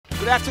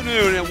Good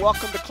afternoon and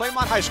welcome to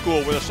Claymont High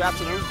School, where this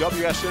afternoon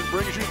WSN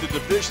brings you the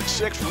Division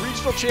VI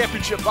Regional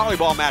Championship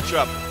Volleyball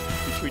matchup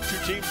between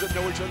two teams that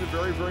know each other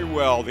very, very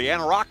well, the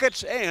Anna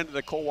Rockets and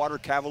the Coldwater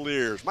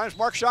Cavaliers. My name is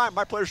Mark Schein.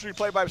 My pleasure to be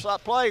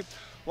play-by-play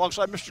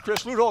alongside Mr.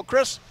 Chris Lutholt.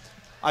 Chris,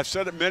 I've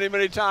said it many,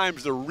 many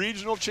times, the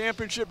regional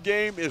championship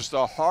game is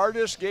the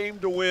hardest game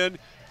to win.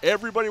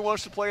 Everybody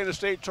wants to play in a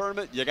state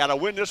tournament. You got to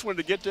win this one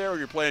to get there, or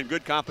you're playing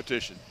good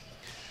competition.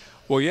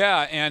 Well,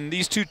 yeah, and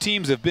these two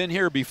teams have been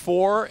here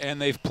before,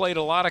 and they've played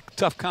a lot of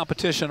tough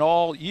competition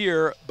all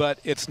year, but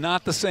it's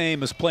not the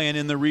same as playing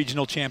in the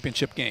regional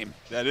championship game.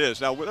 That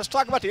is. Now, let's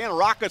talk about the Anna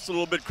Rockets a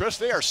little bit, Chris.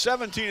 They are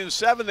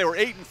 17-7. They were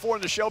 8-4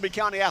 in the Shelby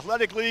County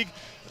Athletic League.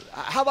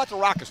 How about the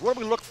Rockets? What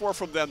do we look for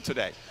from them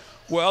today?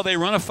 Well, they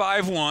run a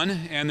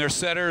 5-1, and their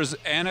setter is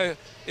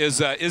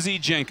Izzy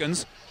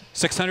Jenkins,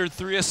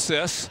 603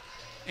 assists.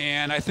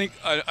 And I think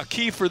a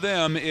key for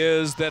them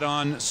is that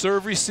on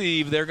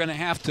serve-receive, they're going to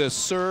have to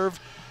serve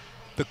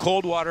the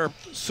Coldwater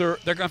serve.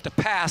 They're going to have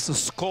to pass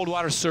the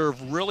Coldwater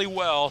serve really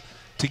well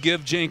to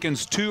give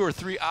Jenkins 2 or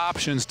 3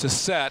 options to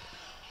set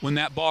when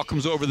that ball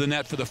comes over the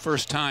net for the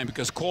first time,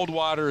 because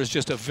Coldwater is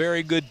just a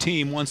very good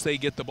team once they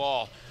get the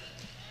ball.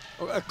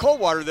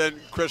 Coldwater then,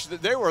 Chris,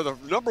 they were the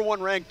 #1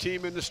 ranked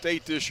team in the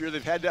state this year.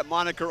 They've had that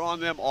moniker on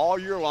them all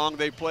year long.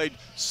 They played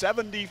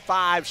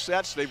 75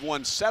 sets. They've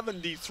won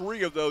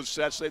 73 of those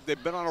sets.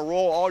 They've been on a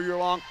roll all year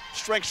long.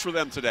 Strengths for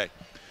them today.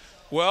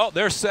 Well,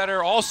 their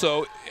setter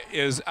also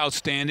is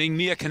outstanding.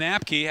 Mia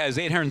Kanapke has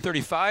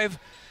 835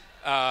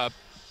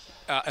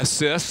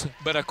 assists,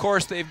 but of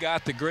course they've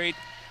got the great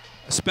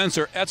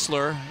Spencer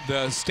Etzler,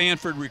 the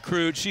Stanford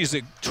recruit. She's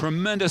a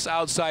tremendous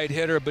outside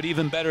hitter, but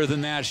even better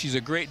than that, she's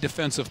a great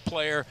defensive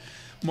player.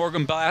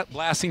 Morgan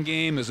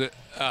Blassingame is an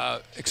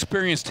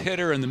experienced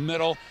hitter in the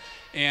middle.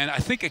 And I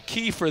think a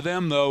key for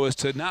them, though, is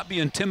to not be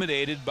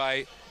intimidated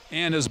by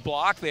Anna's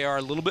block. They are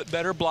a little bit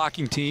better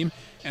blocking team,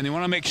 and they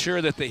want to make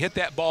sure that they hit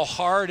that ball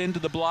hard into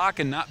the block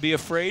and not be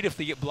afraid if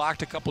they get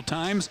blocked a couple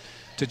times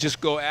to just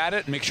go at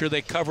it and make sure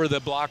they cover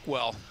the block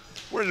well.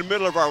 We're in the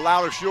middle of our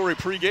Loudix Jewelry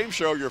pregame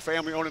show. Your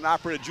family-owned and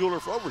operated jeweler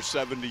for over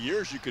 70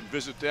 years. You can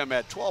visit them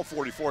at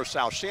 1244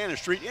 South Shannon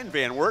Street in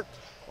Van Wert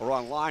or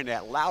online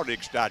at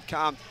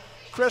loudix.com.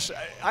 Chris,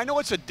 I know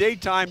it's a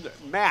daytime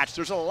match.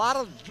 There's a lot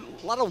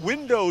of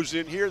windows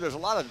in here. There's a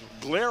lot of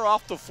glare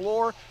off the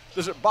floor.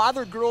 Does it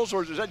bother girls,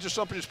 or is that just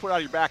something that's put out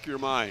of your back of your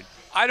mind?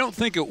 I don't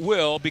think it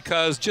will,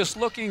 because just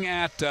looking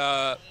at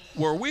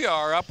where we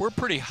are up, we're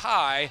pretty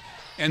high,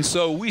 and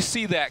so we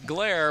see that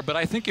glare. But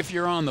I think if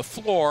you're on the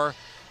floor,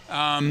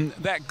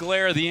 that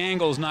glare, the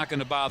angle is not going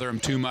to bother them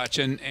too much.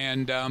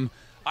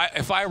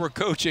 If I were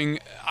coaching,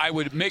 I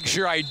would make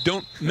sure I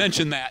don't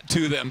mention that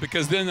to them,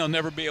 because then they'll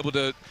never be able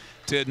to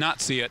not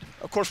see it.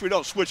 Of course, we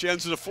don't switch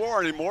ends of the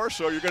floor anymore,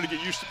 so you're going to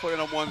get used to playing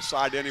on one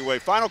side anyway.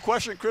 Final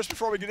question, Chris,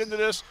 before we get into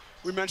this.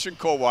 We mentioned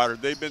Coldwater.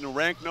 They've been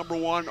ranked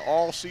 #1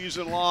 all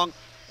season long.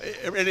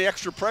 Any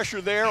extra pressure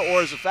there,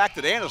 or is the fact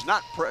that Anna's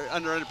not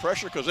under any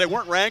pressure because they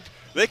weren't ranked,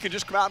 they could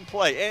just come out and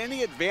play?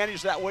 Any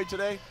advantage that way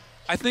today?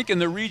 I think in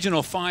the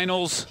regional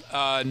finals,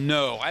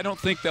 no. I don't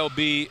think there'll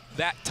be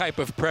that type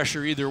of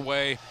pressure either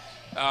way.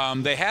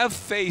 They have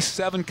faced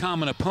 7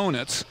 common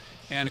opponents,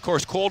 and of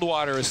course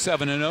Coldwater is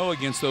 7-0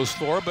 against those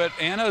 4, but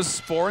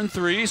Anna's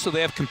 4-3, so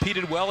they have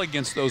competed well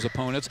against those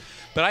opponents.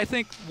 But I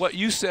think what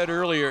you said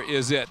earlier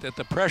is that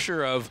the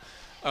pressure of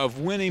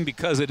winning,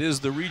 because it is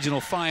the regional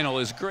final,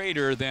 is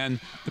greater than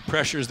the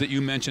pressures that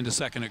you mentioned a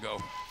second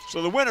ago.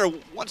 So the winner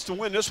wants to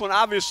win this one.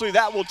 Obviously,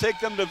 that will take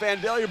them to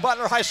Vandalia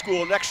Butler High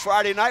School next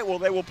Friday night. Well,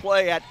 they will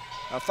play at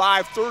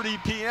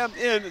 5:30 p.m.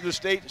 in the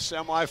state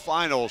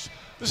semifinals.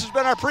 This has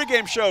been our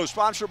pregame show,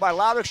 sponsored by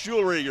Loudix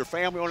Jewelry, your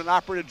family-owned and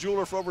operated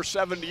jeweler for over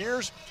 70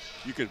 years.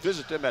 You can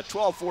visit them at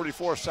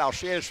 1244 South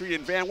Shannon Street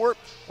in Van Wert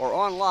or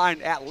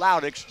online at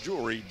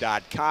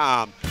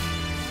loudixjewelry.com.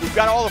 We've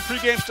got all the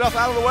pregame stuff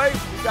out of the way.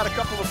 We've got a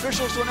couple of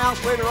officials to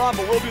announce later on,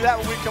 but we'll do that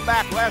when we come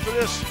back right after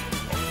this.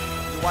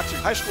 You're watching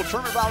high school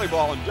tournament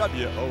volleyball on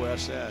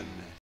WOSN.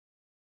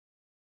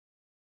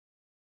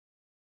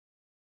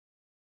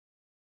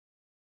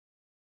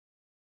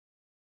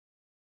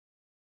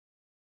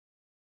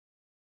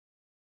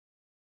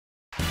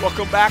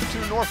 Welcome back to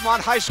Northmont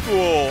High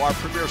School. Our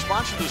premier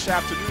sponsor this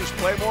afternoon is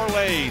Playmore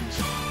Lanes,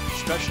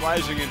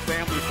 specializing in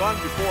family fun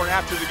before and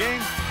after the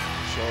game.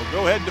 So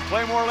go ahead to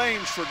Playmore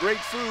Lanes for great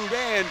food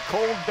and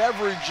cold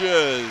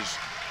beverages.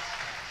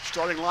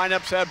 Starting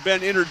lineups have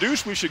been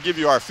introduced. We should give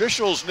you our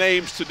officials'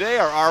 names today.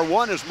 Our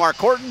R1 is Mark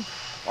Horton.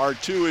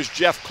 R2 is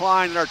Jeff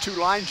Klein. And our 2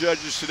 line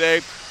judges today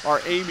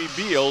are Amy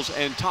Beals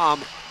and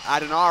Tom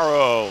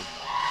Adenaro.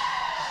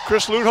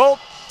 Chris Lutholt,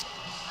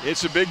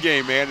 it's a big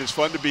game, man. It's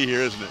fun to be here,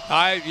 isn't it?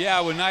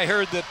 Yeah, when I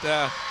heard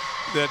that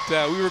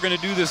we were going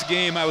to do this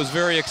game, I was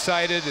very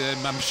excited,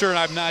 and I'm sure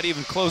I'm not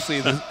even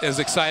closely as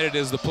excited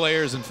as the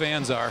players and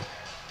fans are.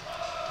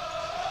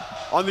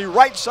 On the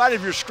right side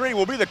of your screen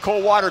will be the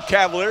Coldwater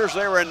Cavaliers.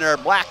 They were in their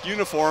black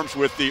uniforms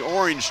with the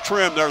orange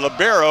trim. Their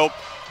libero,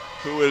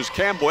 who is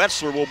Campbell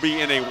Etzler, will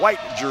be in a white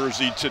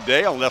jersey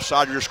today. On the left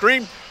side of your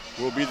screen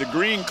will be the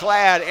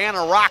green-clad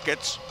Anna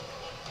Rockets.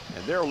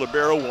 And their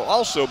libero will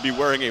also be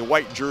wearing a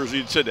white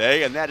jersey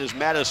today, and that is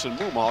Madison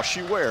Mumal.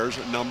 She wears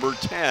number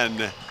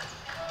 10.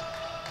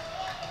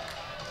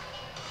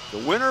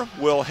 The winner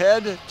will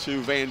head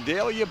to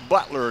Vandalia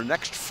Butler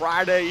next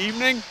Friday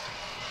evening.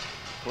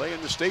 Play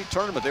in the state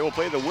tournament. They will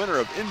play the winner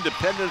of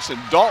Independence and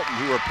Dalton,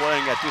 who are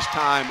playing at this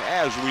time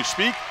as we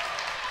speak.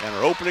 And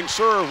our opening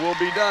serve will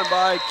be done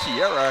by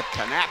Kiera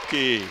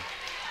Kanapke.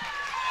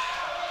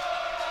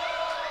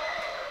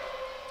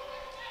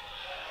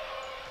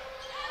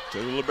 To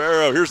the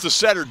libero, here's the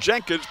setter,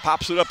 Jenkins,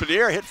 pops it up in the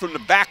air, hit from the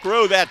back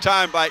row that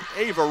time by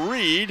Ava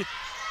Reed.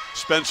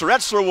 Spencer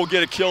Etzler will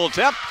get a kill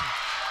attempt.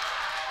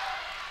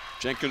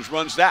 Jenkins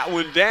runs that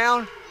one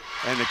down,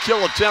 and the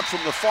kill attempt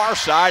from the far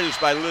side is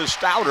by Liz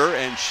Stouter,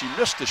 and she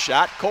missed the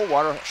shot.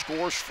 Coldwater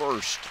scores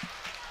first.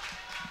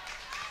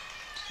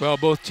 Well,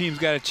 both teams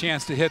got a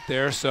chance to hit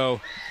there,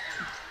 so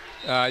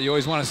you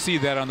always want to see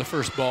that on the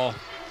first ball.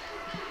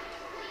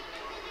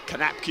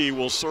 Kanapke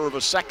will serve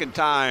a second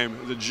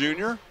time, the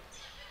junior.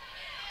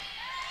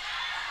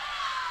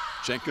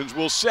 Jenkins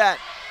will set.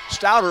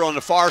 Stouter on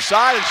the far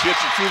side, and she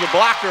hits it through the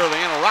blocker. The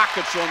Anna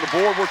Rockets are on the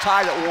board. We're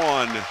tied at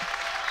 1.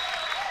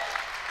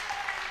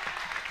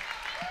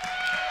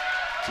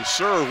 To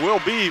serve will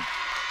be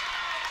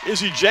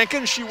Izzy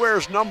Jenkins. She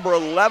wears number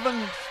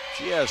 11.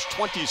 She has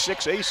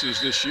 26 aces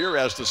this year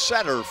as the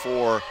setter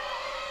for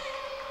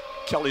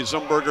Kelly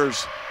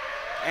Zumberger's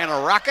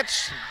Anna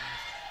Rockets.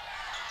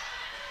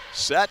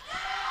 Set.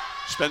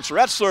 Spencer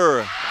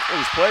Etzler. It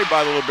was played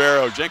by the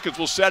libero. Jenkins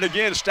will set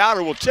again.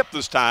 Stouter will tip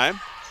this time.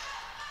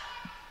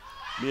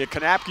 Mia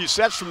Kanapke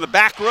sets from the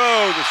back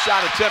row. The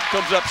shot attempt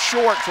comes up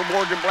short for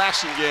Morgan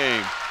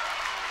Blassingame.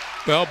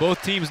 Well,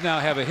 both teams now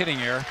have a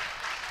hitting error.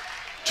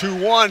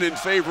 2-1 in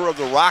favor of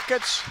the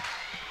Rockets.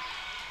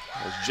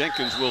 As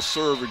Jenkins will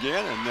serve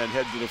again and then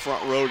head to the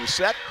front row to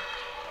set.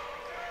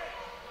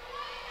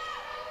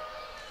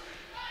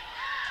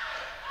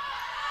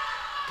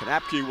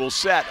 Kanapke will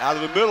set. Out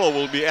of the middle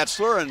will be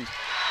Etzler, and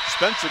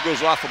Spencer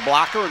goes off a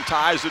blocker and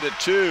ties it at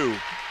 2.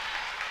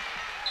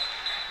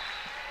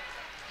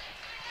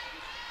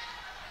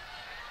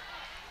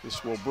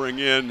 This will bring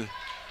in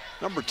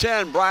number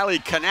 10, Briley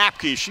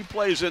Kanapke. She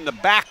plays in the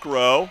back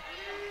row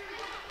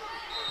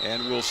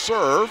and will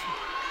serve.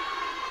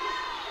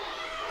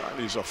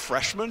 Briley's a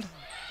freshman.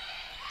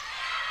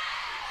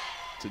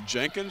 To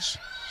Jenkins,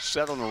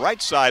 set on the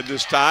right side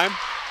this time.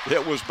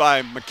 It was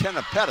by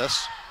McKenna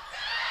Pettis.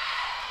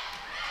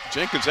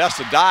 Jenkins has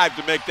to dive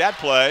to make that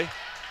play.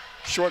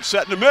 Short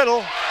set in the middle,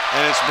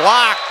 and it's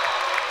blocked.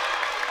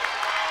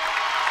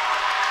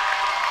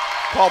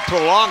 Called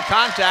prolonged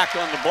contact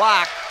on the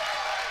block.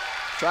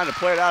 Trying to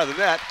play it out of the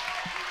net.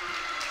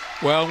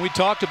 Well, we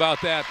talked about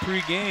that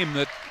pre-game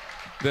that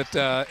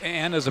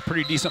Anna's a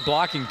pretty decent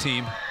blocking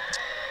team.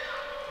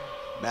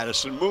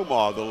 Madison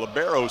Mumaw, the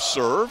libero,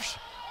 serves.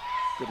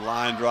 Good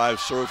line drive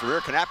serve from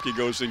here. Kanapke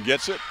goes and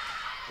gets it.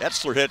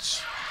 Etzler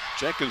hits.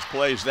 Jenkins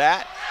plays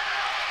that.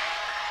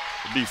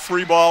 It'll be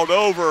free balled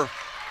over.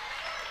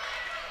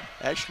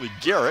 Actually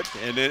Garrett,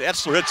 and then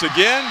Etzler hits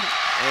again,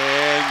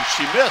 and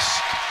she missed.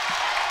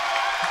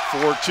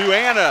 4-2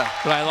 Anna.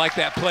 But I like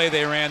that play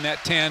they ran,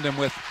 that tandem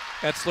with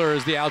Etzler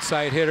as the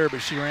outside hitter,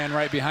 but she ran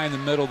right behind the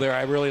middle there.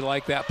 I really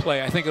like that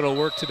play. I think it'll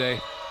work today.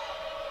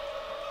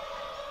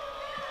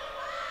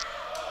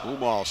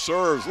 Mumal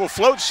serves, little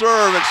float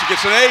serve, and she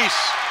gets an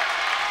ace.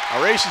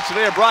 Our aces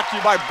today are brought to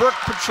you by Burke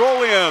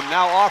Petroleum,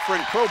 now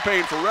offering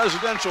propane for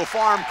residential,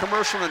 farm,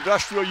 commercial, and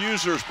industrial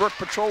users. Burke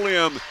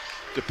Petroleum,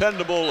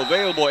 dependable,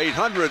 available,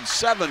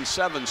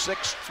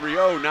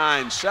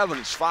 800-776-3097.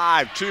 It's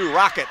 5-2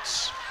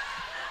 Rockets.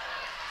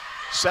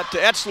 Set to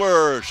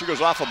Etzler, she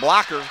goes off a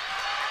blocker.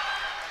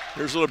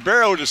 Here's a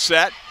libero to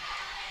set,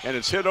 and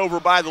it's hit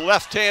over by the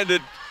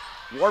left-handed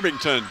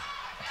Warbington.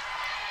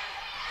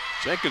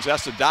 Jenkins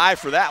has to dive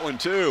for that one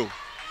too.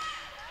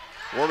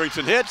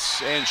 Warbington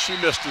hits, and she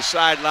missed the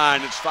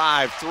sideline. It's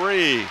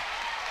 5-3.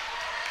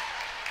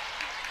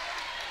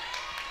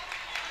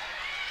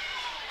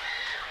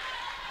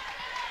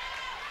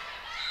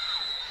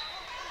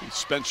 It's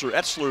Spencer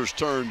Etzler's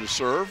turn to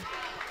serve.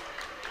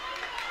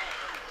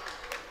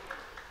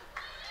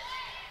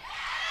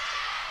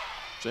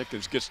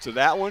 Jenkins gets to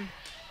that one.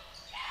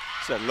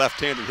 It's that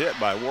left-handed hit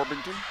by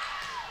Warbington.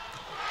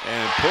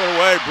 And put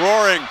away,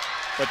 Broering,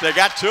 but they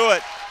got to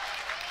it.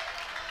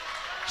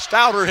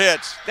 Stouter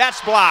hits,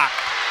 that's blocked.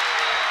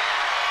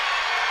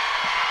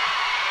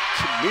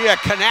 Mia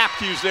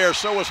Kanapke's there,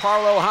 so was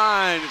Harlow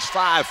Hine. It's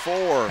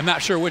 5-4. I'm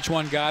not sure which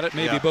one got it,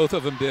 maybe both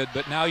of them did,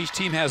 but now each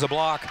team has a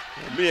block.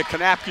 And Mia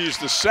Kanapke's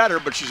the setter,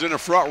 but she's in the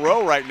front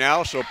row right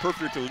now, so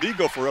perfectly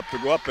legal for her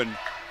to go up and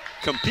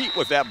compete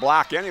with that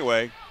block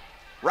anyway.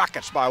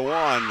 Rockets by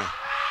 1.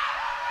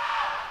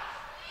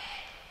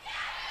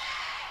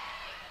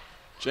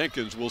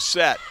 Jenkins will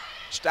set.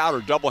 Stouter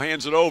double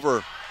hands it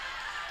over.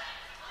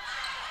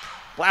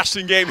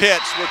 Blassingame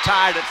hits. We're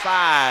tied at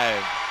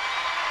 5.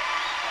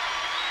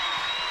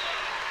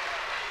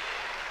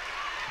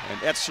 And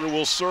Etzler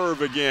will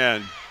serve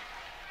again.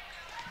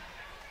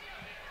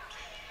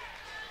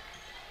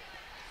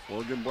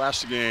 Morgan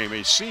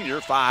Blastegame, a senior,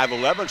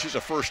 5'11". She's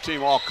a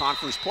first-team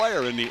all-conference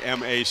player in the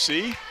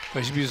MAC.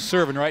 But she'll be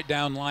serving right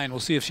down line.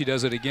 We'll see if she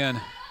does it again.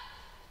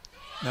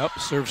 Nope,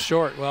 serves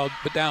short. Well,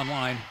 but down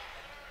line.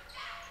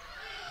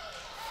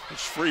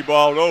 It's free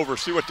balled over.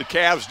 See what the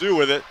Cavs do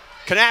with it.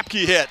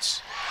 Kanapke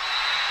hits.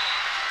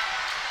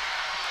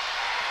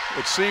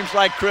 It seems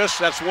like, Chris,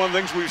 that's one of the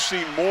things we've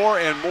seen more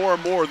and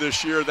more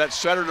this year, that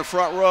setter in the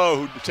front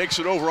row who takes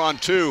it over on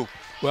 2.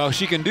 Well,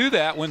 she can do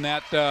that when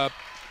that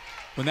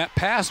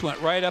pass went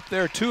right up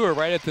there to her,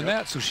 right at the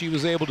net, so she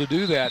was able to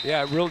do that.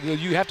 Yeah, really,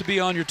 you have to be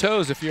on your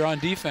toes if you're on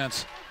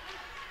defense.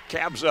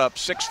 Cavs up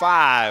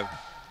 6-5.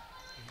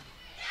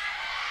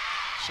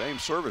 Same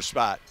service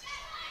spot.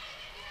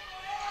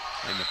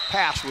 And the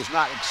pass was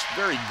not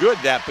very good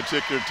that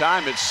particular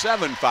time. It's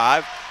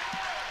 7-5.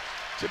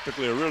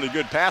 Typically a really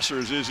good passer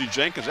is Izzy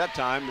Jenkins that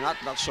time,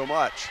 not so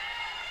much.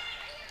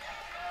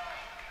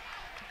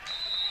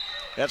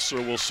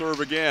 Etzler will serve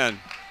again.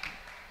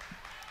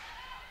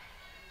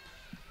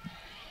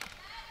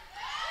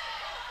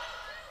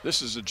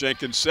 This is a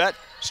Jenkins set.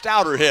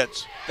 Stouter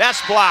hits.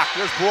 That's blocked.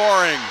 There's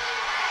Broering.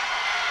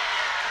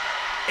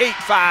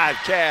 8-5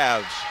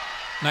 Cavs.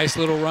 Nice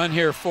little run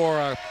here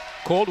for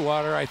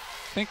Coldwater. I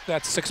think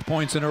that's 6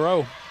 points in a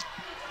row.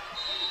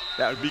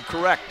 That would be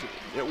correct.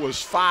 It was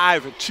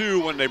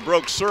 5-2 when they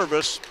broke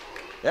service.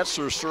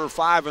 Etzler served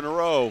 5 in a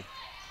row.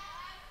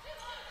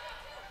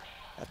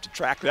 Have to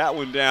track that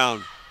one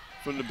down.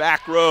 From the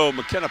back row,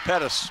 McKenna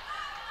Pettis.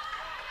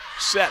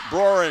 Set,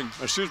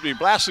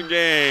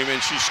 Blastegame,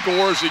 and she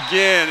scores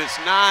again. It's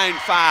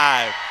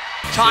 9-5.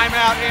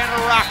 Timeout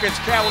and the Rockets.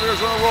 Cavaliers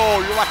on a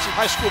roll. You're watching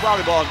high school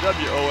volleyball on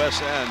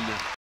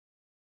WOSN.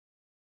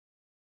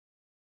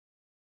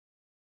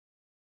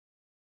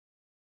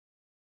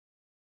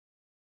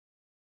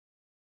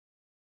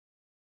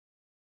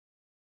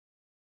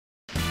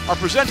 Our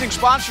presenting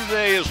sponsor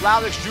today is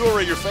Loudix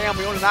Jewelry, your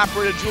family-owned and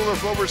operated jeweler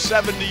for over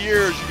 70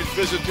 years. You can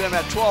visit them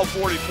at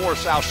 1244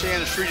 South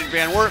Shannon Street in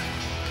Van Wert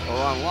or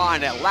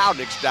online at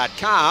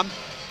loudix.com.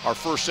 Our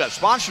first set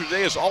sponsor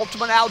today is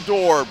Ultimate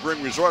Outdoor.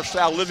 Bring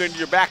resort-style living to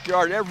your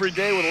backyard every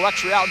day with a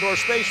luxury outdoor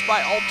space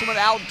by Ultimate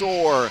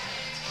Outdoor.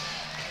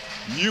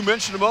 You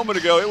mentioned a moment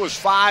ago it was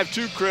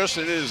 5-2, Chris,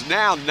 and it is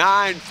now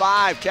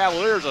 9-5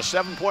 Cavaliers, a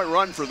 7-point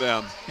run for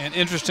them. And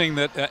interesting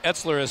that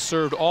Etzler has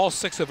served all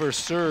 6 of her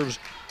serves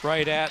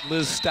right at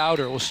Liz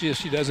Stouter. We'll see if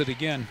she does it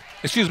again.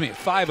 Excuse me,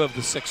 5 of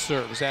the 6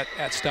 serves at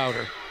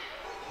Stouter.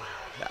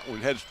 That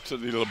one heads to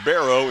the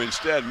libero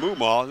instead,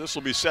 Mumaw. This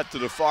will be set to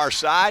the far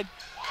side.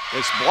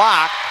 It's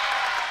blocked,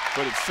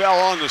 but it fell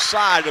on the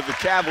side of the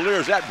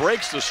Cavaliers. That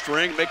breaks the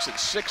string, makes it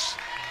 6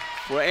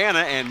 for Anna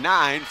and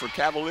 9 for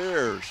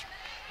Cavaliers.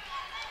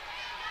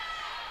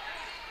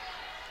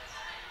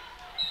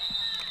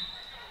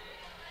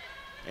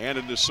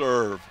 Anna to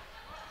serve.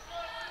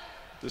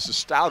 This is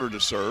Stouter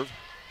to serve.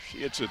 She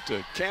hits it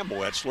to Campbell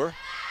Etzler.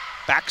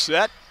 Back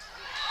set.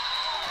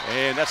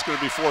 And that's going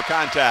to be 4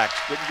 contacts.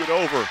 Didn't get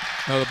over.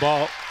 No, the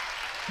ball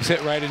was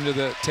hit right into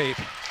the tape.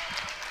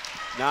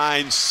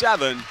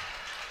 9-7.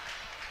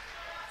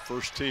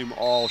 First team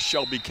all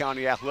Shelby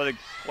County athletic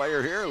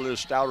player here. Liz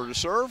Stouter to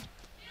serve.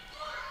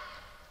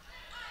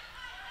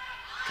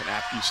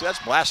 Kanapke sets.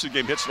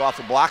 Blastegame hits it off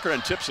the blocker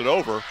and tips it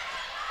over.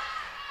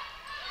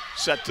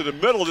 Set to the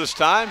middle this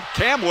time.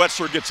 Campbell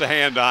Etzler gets a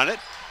hand on it.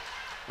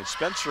 And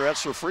Spencer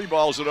Etzler free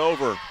balls it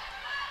over.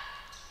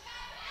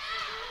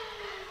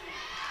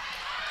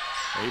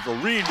 Ava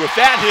Reed with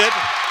that hit.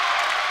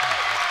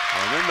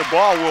 And then the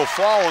ball will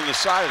fall on the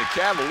side of the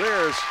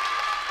Cavaliers.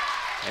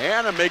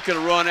 Anna making a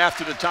run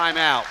after the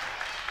timeout.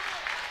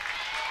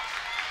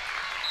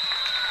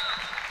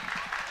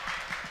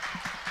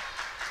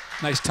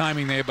 Nice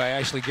timing there by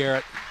Ashley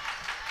Garrett.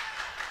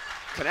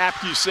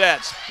 Kanapke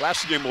sets.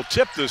 Blastegame will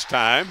tip this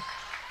time.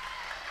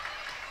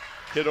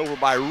 Hit over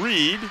by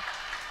Reed.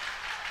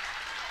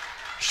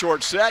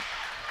 Short set.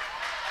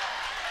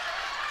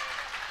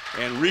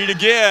 And Reed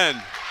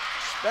again.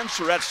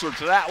 Spencer Etzler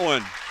to that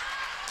one.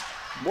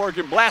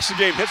 Morgan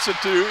Blastegame hits it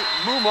to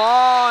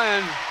Mumaw,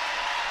 and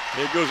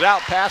it goes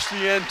out past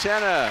the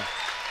antenna.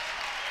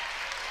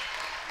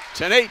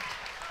 10-8.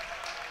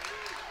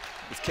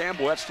 With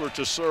Campbell Etzler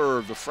to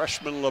serve, the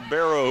freshman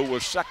libero who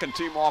was second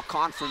team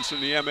all-conference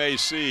in the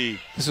MAC.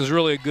 This is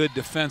really a good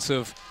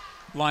defensive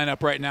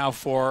lineup right now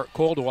for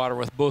Coldwater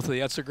with both of the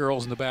Etzler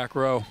girls in the back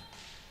row.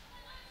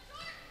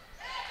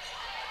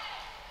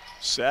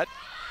 Set,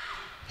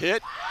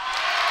 hit,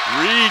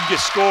 Reed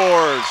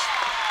scores.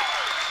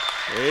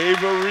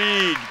 Ava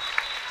Reed,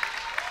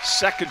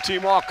 second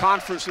team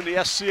all-conference in the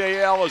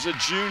SCAL as a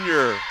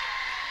junior.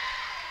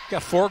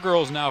 Got 4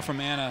 girls now from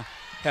Anna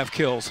have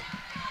kills.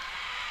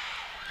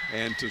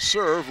 And to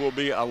serve will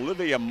be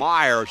Olivia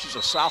Meyer. She's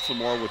a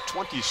sophomore with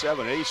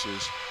 27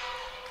 aces.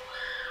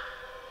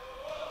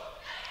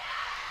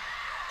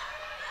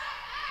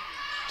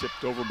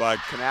 Tipped over by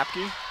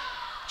Kanapke.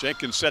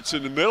 Jenkins sets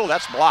in the middle,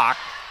 that's blocked.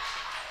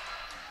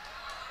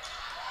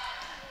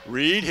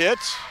 Reed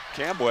hits.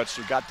 Campbell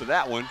Etzler got to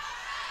that one.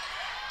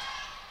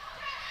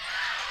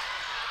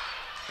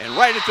 And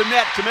right at the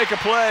net to make a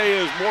play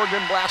is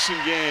Morgan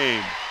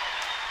Blassingame.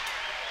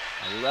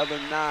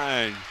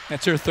 11-9.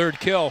 That's her third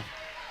kill.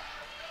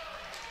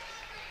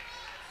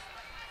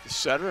 The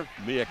setter,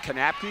 Mia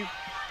Kanapke.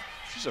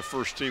 She's a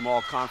first-team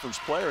all-conference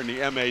player in the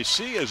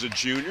MAC as a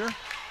junior.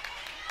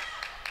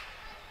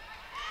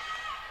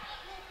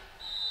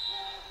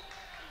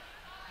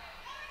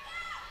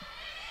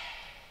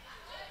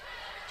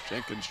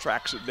 Jenkins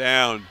tracks it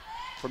down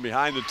from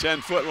behind the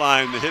 10-foot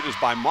line. The hit is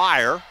by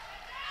Meyer.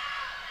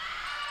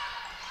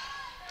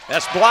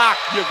 That's blocked.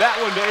 Give that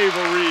one to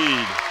Ava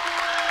Reed.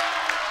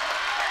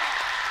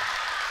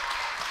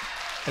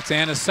 That's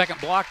Anna's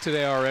second block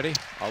today already.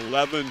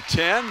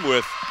 11-10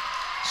 with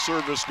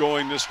service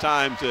going this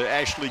time to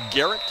Ashley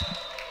Garrett.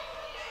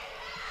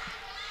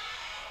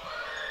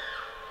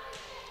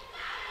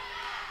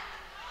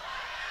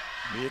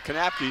 Mia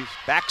Kanapke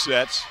back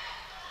sets.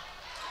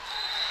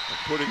 And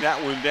putting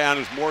that one down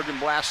is Morgan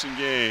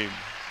Blassingame.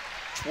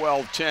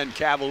 12-10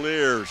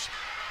 Cavaliers.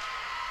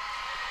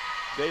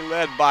 They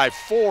led by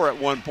 4 at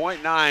one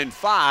point,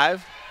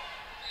 9-5.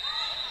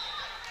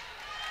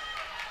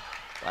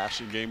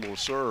 Blassingame will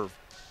serve.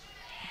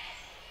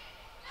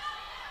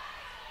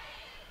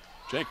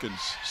 Jenkins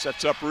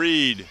sets up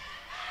Reed.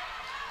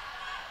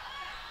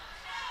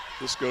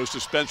 This goes to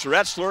Spencer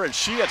Etzler, and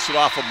she hits it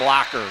off a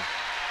blocker.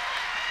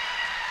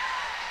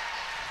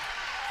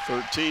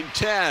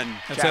 13-10.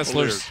 That's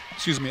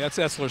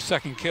Etzler's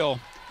second kill.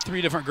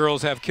 3 different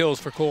girls have kills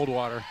for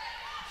Coldwater.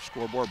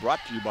 Scoreboard brought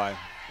to you by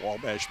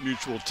Wabash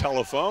Mutual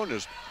Telephone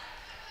as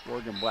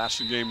Morgan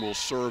Blassingame will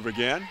serve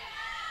again.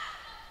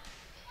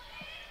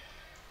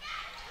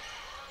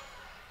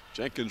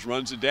 Jenkins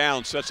runs it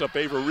down, sets up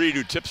Ava Reed,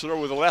 who tips it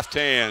over with the left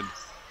hand.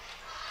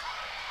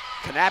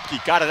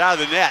 Kanapke got it out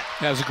of the net.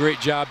 That was a great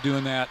job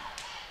doing that.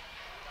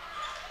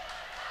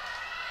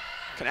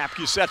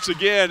 Kanapke sets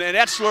again, and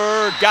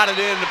Etzler got it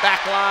in the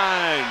back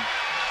line.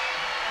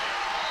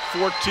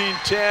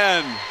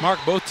 14-10. Mark,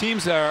 both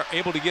teams are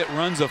able to get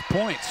runs of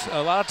points.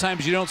 A lot of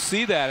times you don't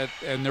see that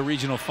in the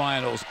regional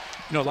finals.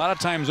 You know, a lot of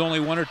times only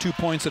 1 or 2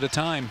 points at a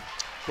time.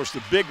 Of course,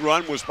 the big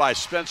run was by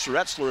Spencer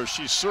Etzler as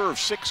she served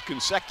 6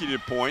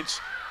 consecutive points.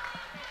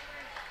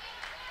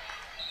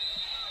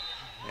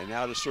 And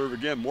now to serve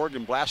again,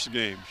 Morgan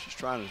Blassingame. She's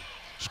trying to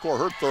score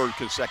her 3rd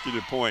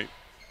consecutive point.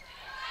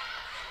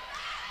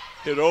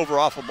 Hit over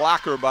off a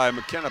blocker by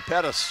McKenna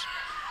Pettis.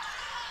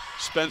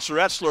 Spencer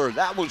Etzler,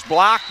 that one's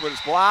blocked, but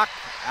it's blocked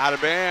out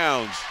of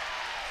bounds.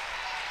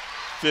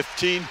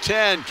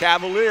 15-10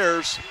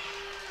 Cavaliers.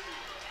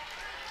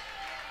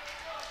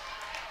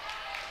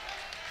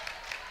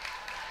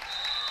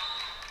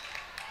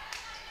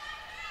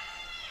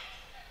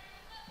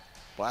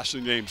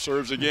 Blassingame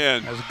serves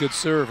again. That was a good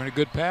serve and a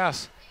good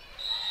pass.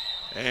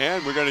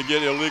 And we're going to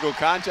get illegal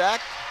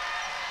contact.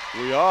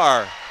 We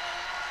are.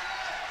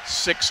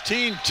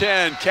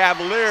 16-10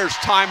 Cavaliers.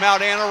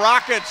 Timeout Anna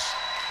Rockets.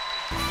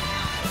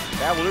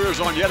 Cavaliers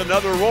on yet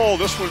another roll.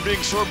 This one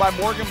being served by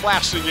Morgan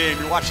Blassingame.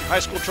 You're watching high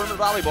school tournament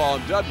volleyball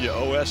on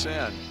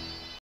WOSN.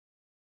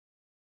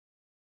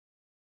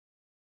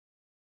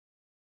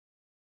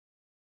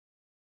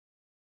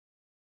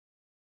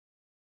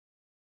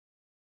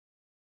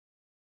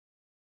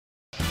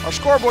 Our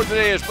scoreboard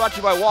today is brought to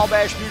you by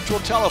Wabash Mutual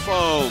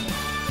Telephone.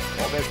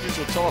 Wabash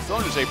Mutual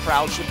Telephone is a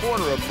proud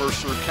supporter of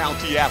Mercer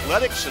County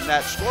Athletics, and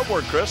that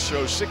scoreboard, Chris,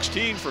 shows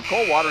 16 for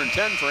Coldwater and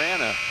 10 for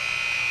Anna.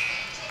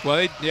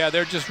 Well,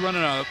 they're just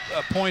running a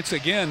points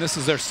again. This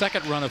is their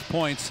second run of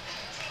points,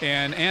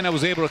 and Anna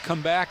was able to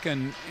come back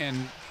and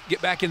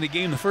get back in the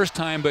game the first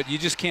time, but you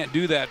just can't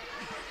do that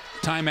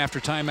time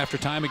after time after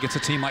time against a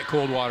team like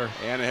Coldwater.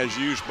 Anna has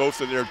used both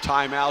of their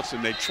timeouts,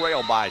 and they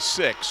trail by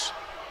 6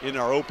 in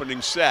our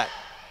opening set.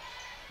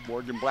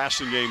 Morgan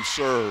Blassingame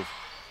serve.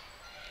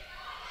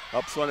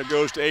 Up front it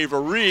goes to Ava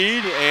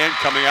Reed, and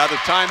coming out of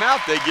the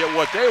timeout, they get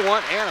what they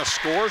want. Anna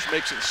scores,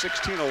 makes it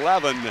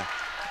 16-11.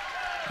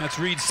 That's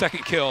Reed's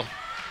second kill.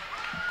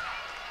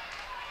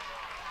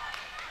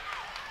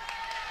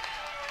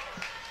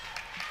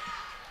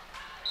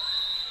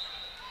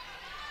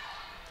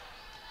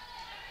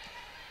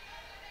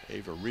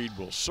 Ava Reed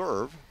will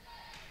serve.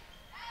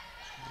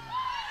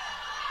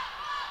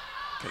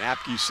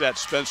 Kanapke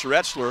sets Spencer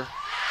Etzler.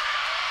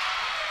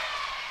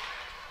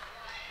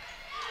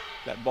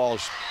 That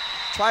ball's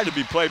tried to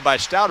be played by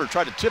Stouter,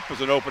 tried to tip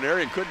with an open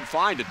area and couldn't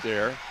find it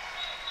there.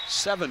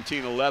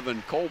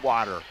 17-11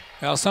 Coldwater.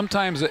 Well,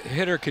 sometimes a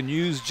hitter can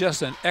use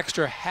just an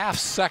extra half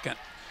second,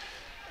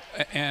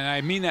 and I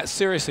mean that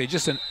seriously,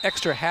 just an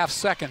extra half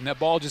second. That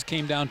ball just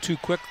came down too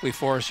quickly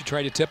for her. She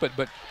tried to tip it,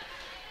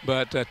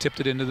 but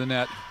tipped it into the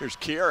net. Here's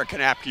Kiara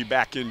Kanapke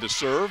back in to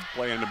serve,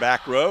 play in the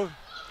back row.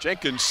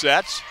 Jenkins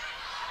sets.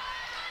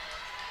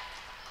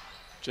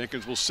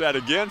 Jenkins will set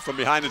again from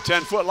behind the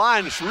 10-foot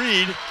line. It's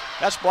Reed.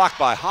 That's blocked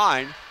by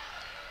Hine.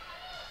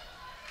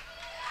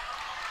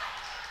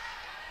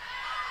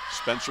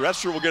 Spencer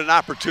Etzler will get an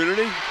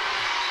opportunity.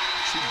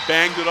 She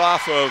banged it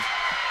off of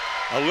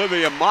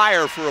Olivia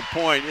Meyer for a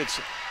point. It's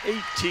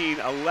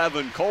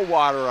 18-11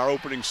 Coldwater, our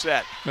opening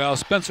set. Well,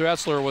 Spencer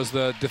Etzler was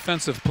the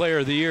Defensive Player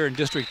of the Year in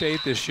District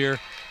 8 this year,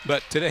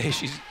 but today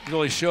she's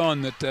really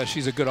shown that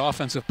she's a good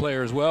offensive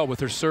player as well with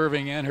her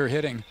serving and her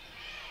hitting.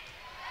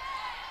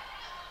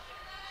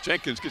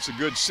 Jenkins gets a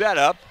good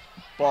setup.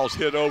 Ball's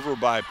hit over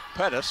by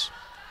Pettis.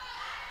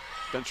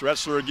 Spencer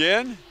Etzler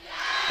again,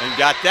 and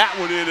got that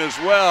one in as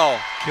well.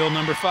 Kill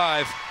number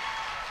 5.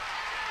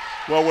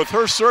 Well, with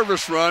her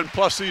service run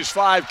plus these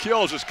 5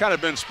 kills, it's kind of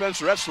been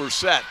Spencer Etzler's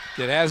set.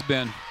 It has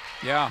been,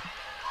 yeah.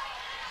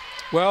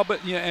 Well,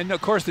 but yeah, and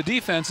of course the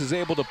defense is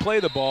able to play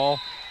the ball,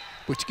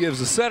 which gives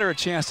the setter a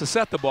chance to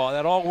set the ball.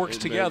 That all works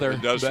together.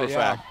 It does for a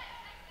fact.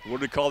 What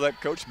do we call that,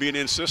 Coach? Being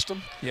in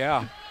system?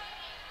 Yeah.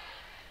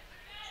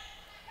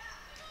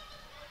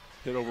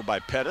 Hit over by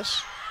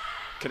Pettis.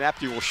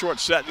 Canapke will short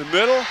set in the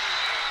middle.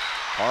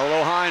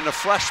 Harlow Hine, the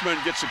freshman,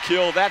 gets a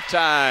kill that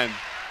time.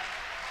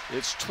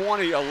 It's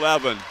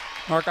 20-11.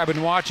 Mark, I've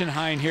been watching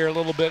Hine here a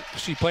little bit.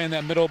 She playing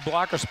that middle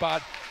blocker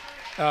spot.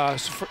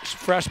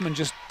 Freshman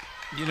just,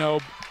 you know,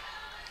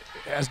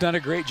 has done a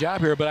great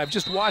job here, but I've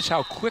just watched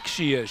how quick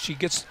she is. She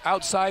gets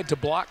outside to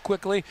block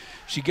quickly.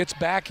 She gets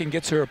back and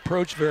gets her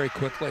approach very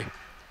quickly.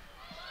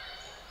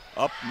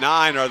 Up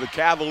 9 are the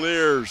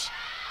Cavaliers.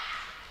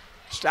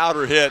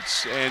 Stouter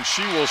hits, and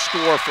she will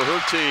score for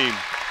her team.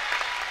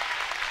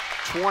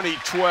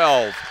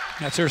 20-12.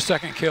 That's her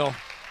second kill.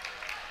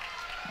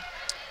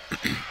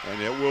 And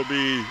it will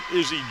be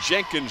Izzy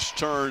Jenkins'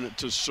 turn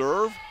to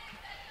serve.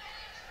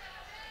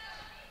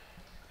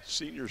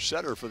 Senior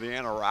setter for the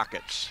Anna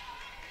Rockets.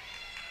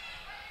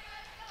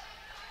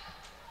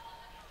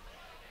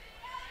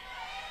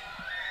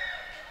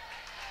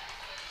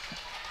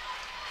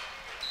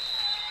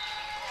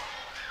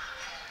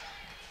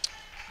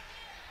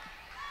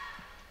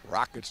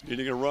 Rockets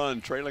needing a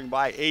run, trailing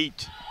by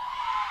 8.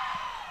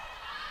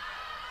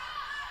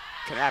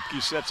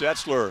 Canapke sets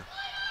Etzler.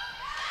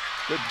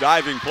 Good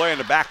diving play in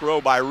the back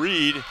row by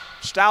Reed.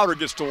 Stouter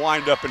gets to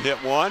wind up and hit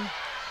one.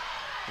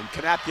 And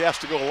Canapke has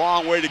to go a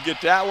long way to get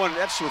that one.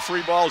 Etzler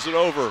free balls it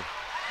over.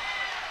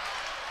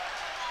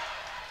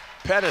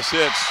 Pettis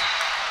hits.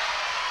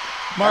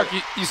 Mark,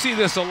 you see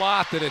this a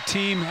lot, that a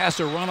team has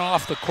to run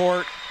off the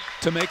court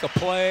to make a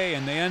play,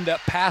 and they end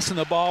up passing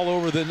the ball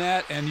over the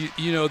net, and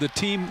you know the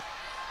team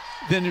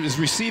then is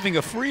receiving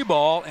a free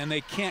ball, and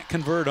they can't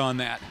convert on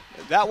that.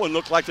 That one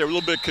looked like they were a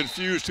little bit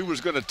confused who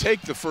was going to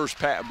take the first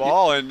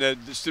ball, and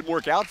this didn't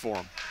work out for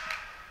them.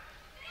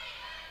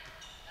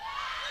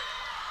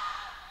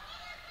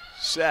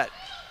 Set.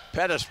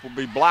 Pettis will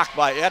be blocked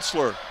by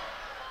Etzler.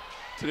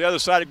 To the other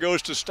side it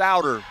goes to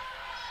Stouter.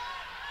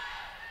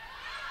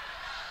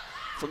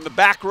 From the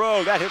back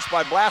row, that hits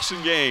by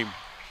Blassingame.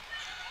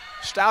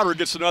 Stouter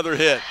gets another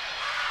hit.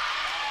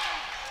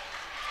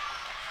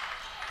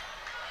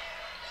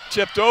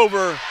 Tipped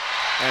over,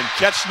 and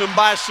catching them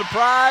by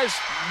surprise,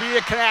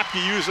 Mia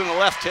Canapke using the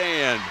left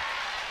hand.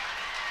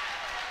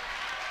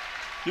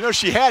 You know,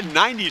 she had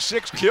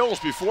 96 kills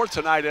before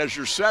tonight as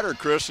your setter,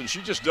 Chris, and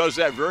she just does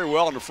that very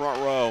well in the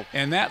front row.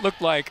 And that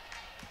looked like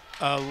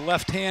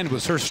left hand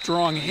was her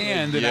strong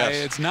hand, and yes.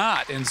 It's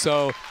not. And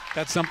so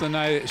that's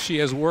something she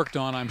has worked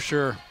on, I'm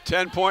sure.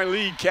 10-point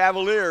lead,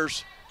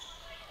 Cavaliers.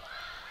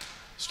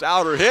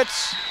 Stouter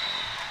hits.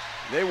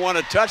 They want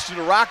to touch to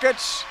the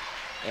Rockets,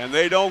 and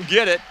they don't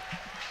get it.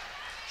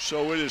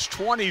 So it is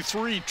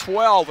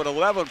 23-12, an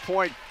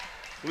 11-point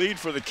lead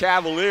for the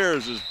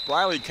Cavaliers as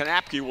Briley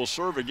Canapke will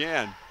serve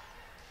again.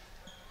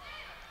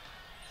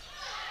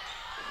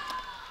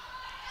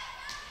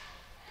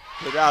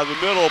 Hit out of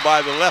the middle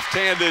by the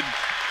left-handed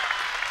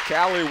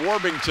Callie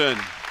Warbington.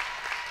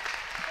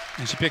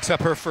 And she picks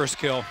up her first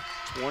kill.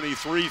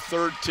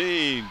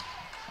 23-13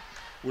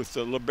 with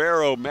the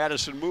libero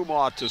Madison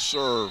Mumaw to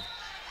serve.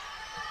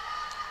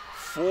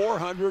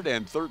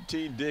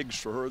 413 digs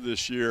for her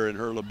this year in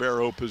her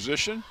libero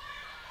position.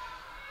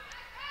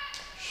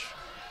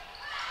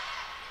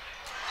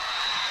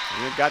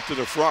 And it got to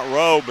the front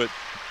row, but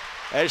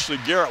Ashley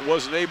Garrett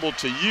wasn't able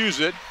to use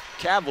it.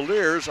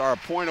 Cavaliers are a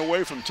point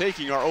away from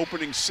taking our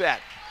opening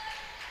set.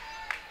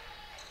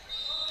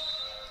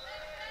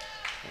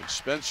 And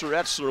Spencer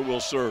Etzler will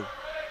serve.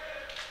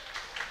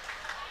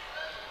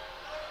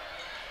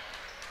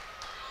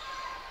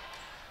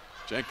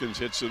 Jenkins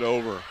hits it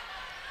over.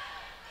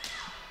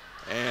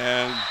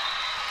 And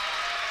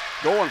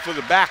going for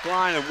the back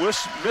line and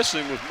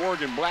missing with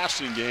Morgan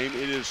Blassingame.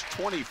 It is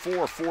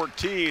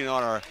 24-14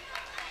 on our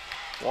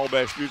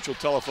Wabash Mutual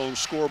Telephone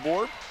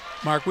scoreboard.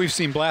 Mark, we've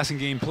seen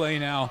Blassingame play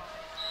now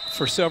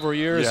for several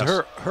years.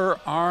 Yes. Her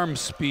arm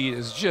speed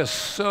is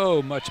just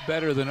so much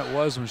better than it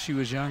was when she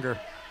was younger.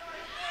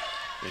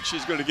 And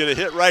she's going to get a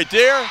hit right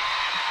there.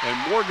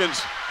 And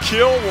Morgan's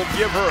kill will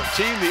give her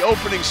team the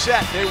opening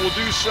set. They will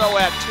do so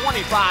at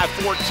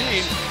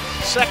 25-14.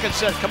 Second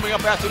set coming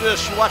up after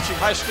this. You're watching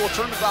high school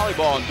tournament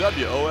volleyball on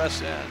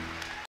WOSN.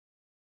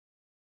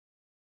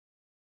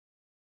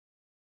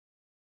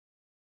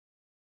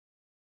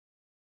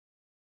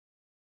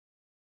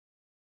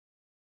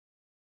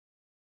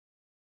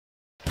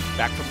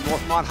 Back from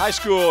Northmont High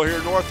School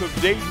here north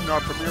of Dayton, our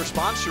premier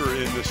sponsor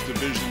in this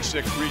Division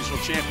 6 Regional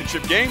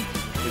Championship game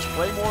is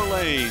Playmore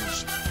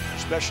Lanes,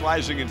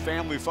 specializing in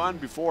family fun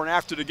before and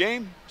after the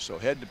game. So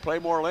head to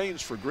Playmore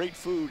Lanes for great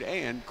food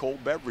and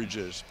cold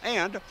beverages.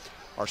 And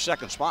our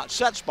second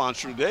set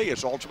sponsor today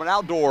is Ultimate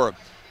Outdoor.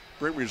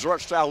 Bring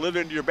resort-style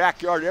living into your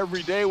backyard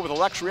every day with a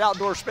luxury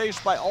outdoor space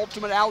by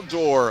Ultimate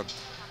Outdoor.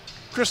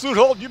 Chris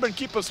Luthold, you've been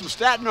keeping some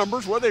stat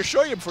numbers. What did they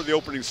show you for the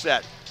opening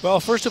set?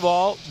 Well, first of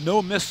all,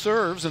 no missed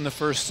serves in the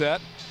first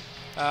set.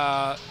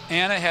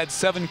 Anna had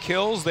 7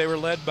 kills. They were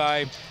led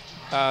by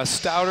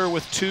Stouter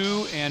with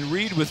 2 and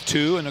Reed with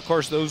 2. And, of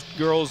course, those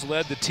girls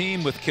led the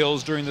team with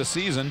kills during the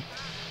season.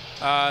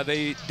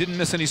 They didn't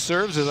miss any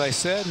serves, as I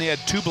said, and they had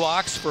 2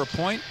 blocks for a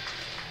point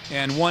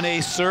and 1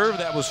 ace serve.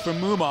 That was from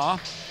Mumaw.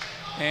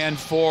 And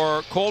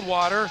for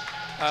Coldwater,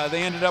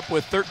 they ended up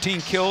with 13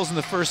 kills in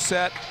the first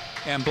set.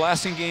 And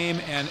Blasingame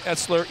and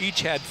Etzler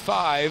each had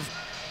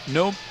 5,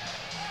 no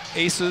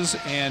aces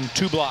and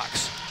 2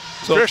 blocks.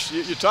 So, Chris,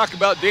 you talk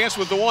about dance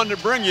with the one to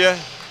bring you,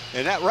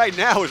 and that right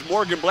now is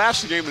Morgan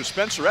Blasingame and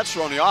Spencer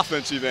Etzler on the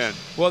offensive end.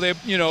 Well, they,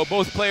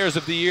 both players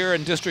of the year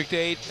in District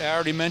 8. I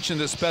already mentioned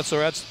that Spencer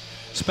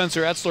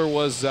Etzler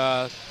was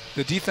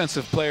the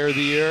defensive player of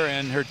the year,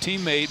 and her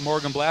teammate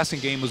Morgan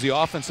Blasingame was the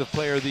offensive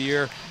player of the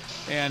year.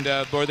 And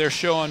boy, they're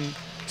showing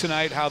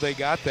tonight how they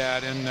got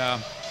that,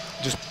 and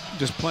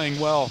just playing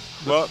well.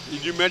 Well,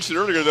 you mentioned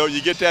earlier, though,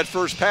 you get that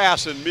first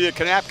pass, and Mia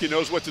Kanapke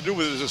knows what to do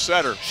with it as a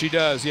setter. She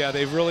does, yeah.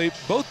 They've really,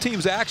 both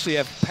teams actually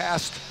have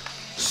passed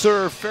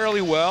serve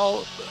fairly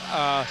well.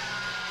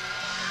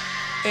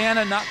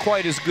 Anna not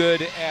quite as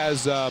good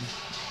as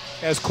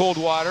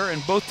Coldwater,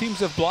 and both teams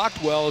have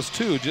blocked well as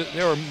too.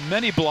 There were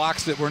many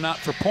blocks that were not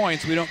for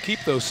points. We don't keep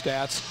those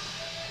stats.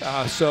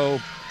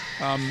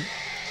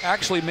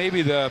 Actually,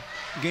 maybe the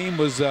game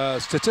was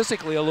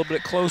statistically a little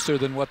bit closer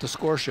than what the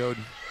score showed.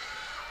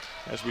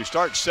 As we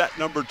start set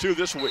number 2,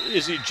 this will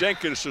Izzy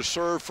Jenkins to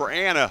serve for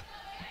Anna.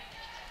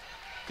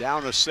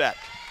 Down a set.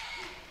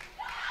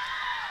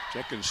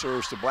 Jenkins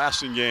serves to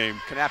Blasingame.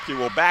 Kanapke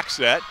will back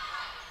set.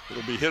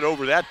 It'll be hit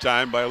over that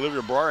time by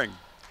Olivia Braring.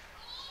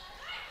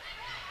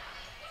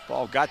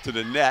 Ball got to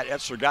the net.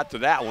 Etzler got to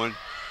that one.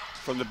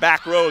 From the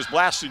back row is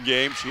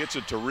Blasingame. She hits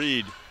it to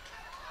Reed.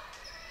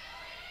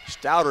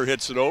 Stouter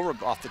hits it over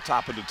off the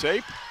top of the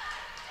tape.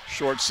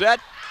 Short set.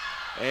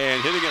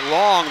 And hitting it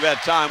long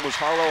that time was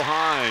Harlow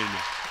Hine.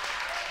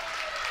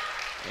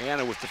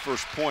 Anna with the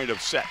first point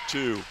of set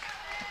 2.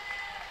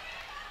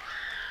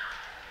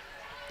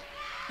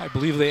 I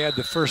believe they had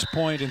the first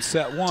point in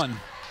set 1.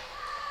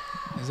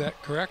 Is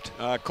that correct?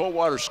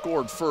 Coldwater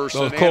scored first,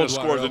 and Anna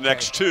scored the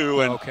next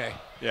 2. And okay.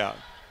 Yeah.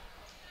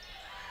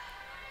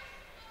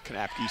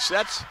 Kanapke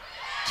sets,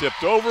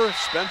 tipped over.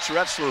 Spencer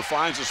Etzler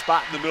finds a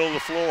spot in the middle of the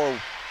floor.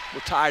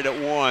 We're tied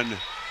at 1.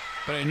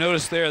 But I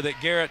noticed there that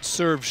Garrett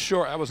served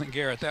short. That wasn't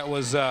Garrett. That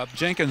was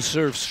Jenkins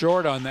served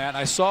short on that.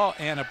 I saw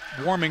Anna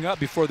warming up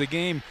before the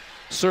game,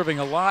 serving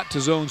a lot to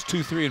zones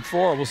 2, 3, and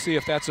 4. We'll see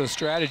if that's a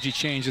strategy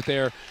change that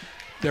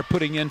they're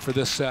putting in for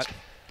this set.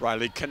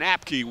 Briley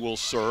Kanapke will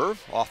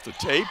serve off the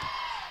tape.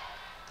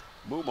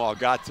 Mumaw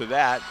got to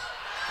that.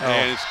 Oh.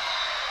 And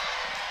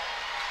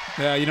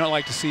yeah, you don't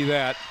like to see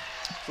that.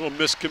 A little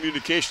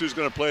miscommunication who's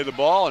going to play the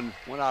ball, and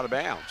went out of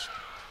bounds.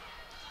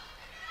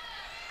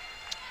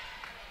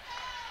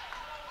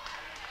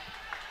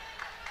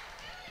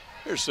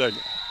 Here's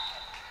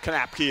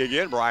Kanapke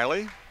again,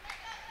 Briley.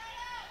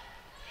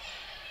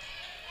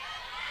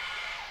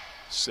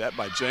 Set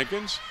by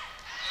Jenkins.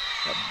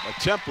 That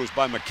attempt was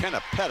by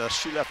McKenna Pettis.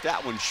 She left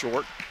that one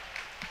short.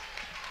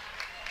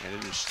 And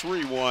it is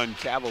 3-1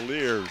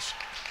 Cavaliers.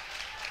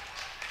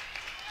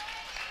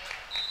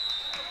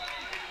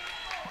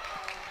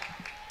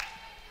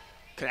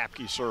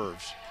 Kanapke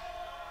serves.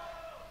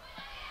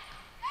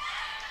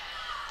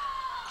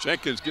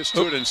 Jenkins gets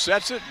to it and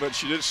sets it, but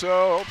she did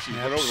so. She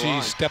went over the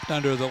line. She stepped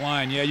under the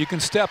line. Yeah, you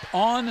can step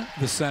on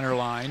the center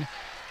line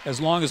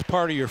as long as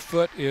part of your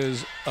foot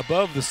is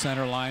above the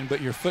center line, but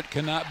your foot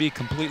cannot be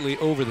completely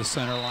over the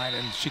center line,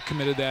 and she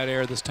committed that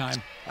error this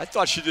time. I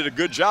thought she did a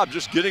good job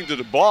just getting to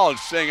the ball and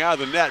staying out of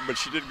the net, but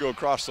she did go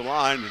across the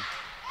line. And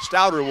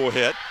Stouter will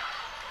hit.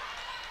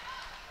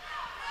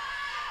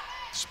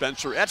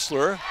 Spencer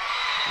Etzler,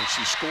 and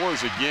she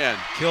scores again.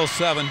 Kill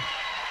 7.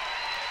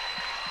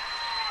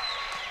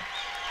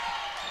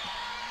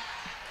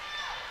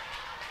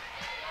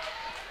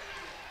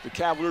 The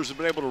Cavaliers have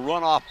been able to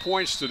run off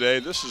points today.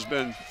 This has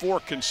been 4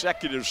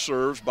 consecutive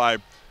serves by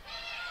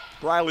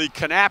Briley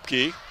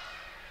Kanapke.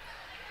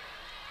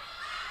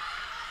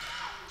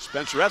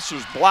 Spencer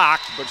Etzler's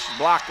blocked, but she's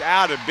blocked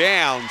out of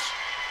bounds.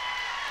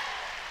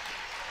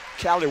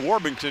 Callie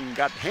Warbington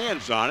got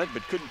hands on it,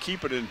 but couldn't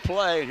keep it in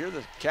play. And here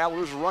the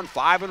Cavaliers will run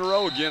 5 in a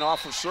row again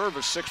off of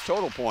service, 6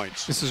 total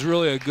points. This is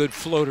really a good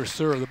floater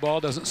serve. The ball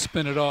doesn't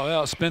spin at all.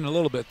 Well, spin a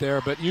little bit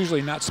there, but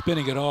usually not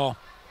spinning at all.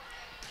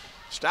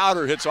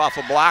 Stouter hits off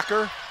a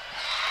blocker,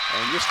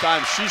 and this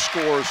time she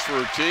scores for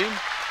her team.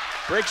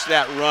 Breaks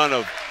that run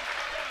of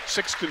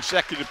 6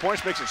 consecutive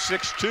points, makes it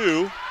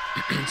 6-2.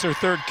 It's her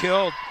 3rd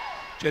kill.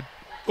 She had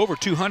over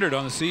 200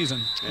 on the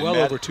season, And well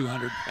over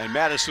 200. And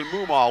Madison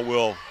Mumal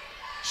will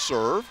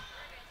serve.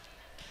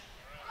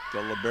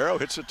 The libero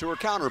hits it to her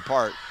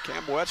counterpart,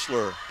 Campbell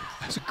Etzler.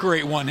 That's a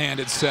great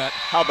one-handed set.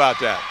 How about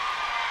that?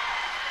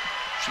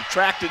 She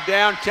tracked it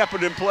down, kept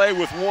it in play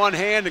with one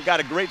hand, and got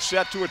a great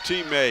set to a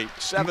teammate,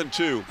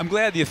 7-2. I'm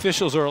glad the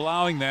officials are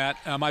allowing that.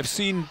 I've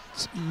seen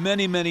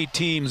many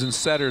teams and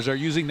setters are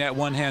using that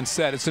one-hand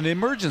set. It's an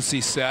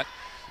emergency set,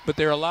 but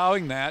they're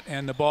allowing that,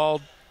 and the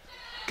ball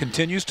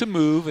continues to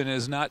move and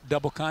is not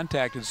double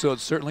contacted, so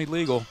it's certainly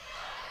legal.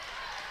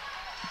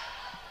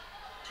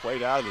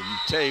 Played out of the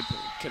tape.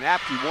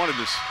 Kanapke wanted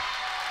to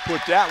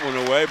put that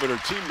one away, but her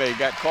teammate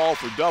got called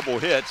for double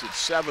hits.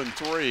 It's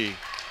 7-3.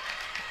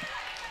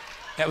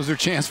 That was their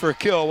chance for a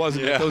kill,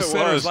 wasn't Yeah, it? Those it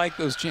setters was. like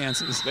those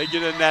chances. They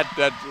get in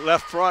that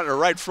left front or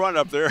right front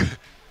up there,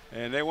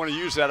 and they want to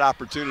use that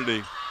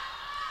opportunity.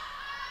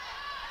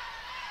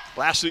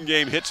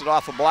 Blasingame hits it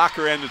off a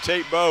blocker and the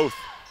tape both.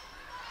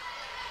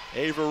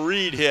 Ava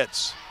Reed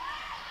hits.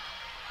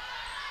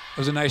 It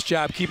was a nice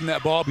job keeping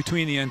that ball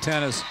between the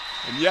antennas.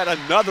 And yet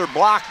another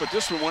block, but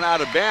this one went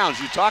out of bounds.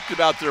 You talked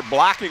about their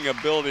blocking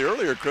ability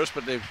earlier, Chris,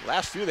 but the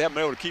last few they haven't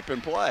been able to keep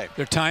in play.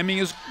 Their timing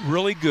is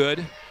really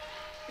good,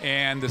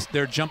 and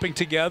they're jumping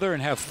together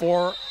and have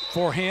four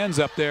hands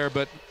up there,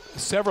 but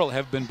several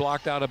have been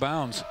blocked out of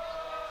bounds.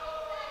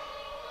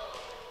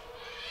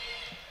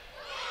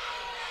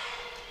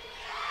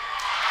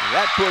 And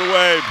that put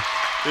away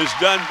is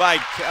done by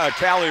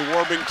Callie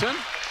Warbington.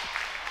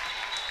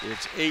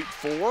 It's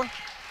 8-4.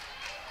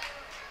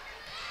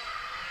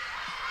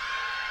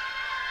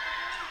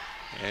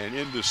 And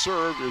in to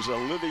serve is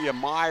Olivia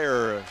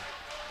Meyer,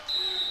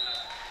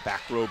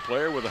 back row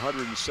player with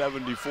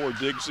 174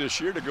 digs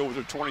this year to go with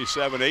her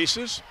 27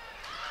 aces.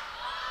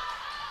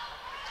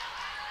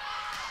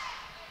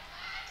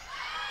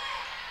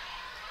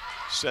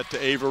 Set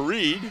to Ava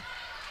Reed.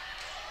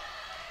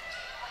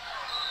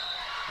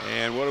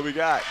 And what do we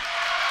got?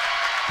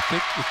 I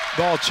think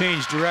the ball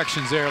changed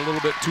directions there a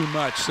little bit too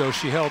much, so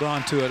she held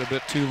on to it a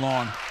bit too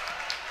long.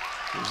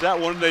 Is that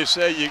one they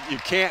say you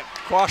can't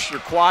cross your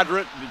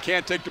quadrant? You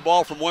can't take the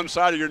ball from one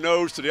side of your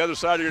nose to the other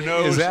side of your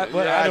nose? Is that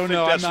what? Yeah, I don't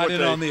know. I'm that's not what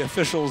in on the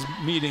officials'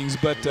 meetings,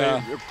 but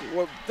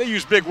they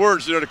use big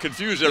words there to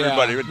confuse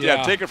everybody. But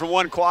yeah. Take it from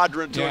one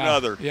quadrant to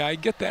another. Yeah, I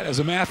get that. As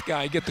a math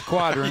guy, I get the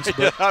quadrants. Yeah,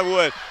 but, I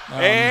would.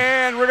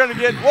 And we're going to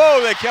get,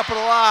 whoa, they kept it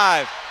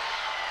alive.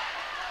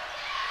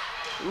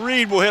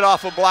 Reed will hit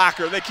off a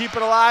blocker. They keep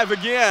it alive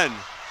again.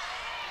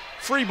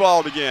 Free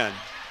balled again.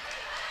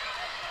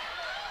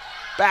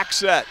 Back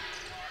set.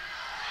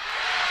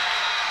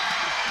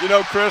 You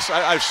know, Chris,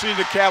 I've seen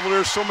the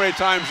Cavaliers so many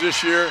times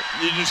this year,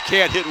 you just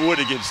can't hit wood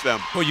against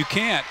them. Well, you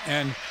can't.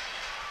 And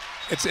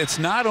it's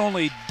not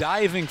only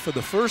diving for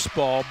the first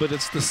ball, but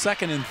it's the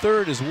second and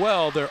third as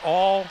well. They're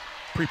all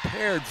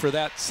prepared for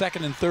that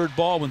second and third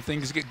ball when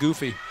things get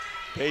goofy.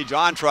 Paige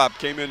Ontrop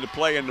came into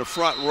play in the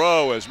front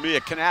row as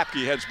Mia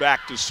Kanapke heads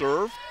back to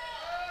serve.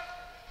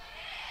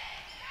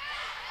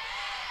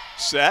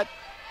 Set.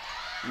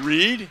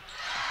 Reed.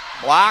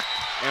 Blocked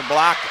and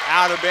blocked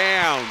out of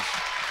bounds.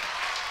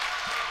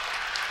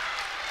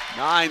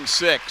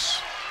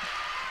 9-6.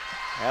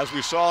 As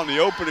we saw in the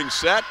opening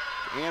set,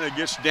 Anna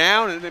gets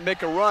down and they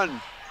make a run,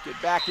 get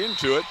back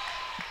into it.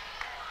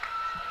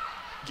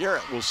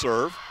 Garrett will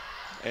serve,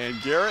 and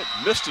Garrett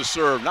missed a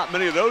serve. Not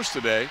many of those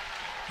today.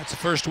 That's the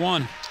first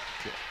one.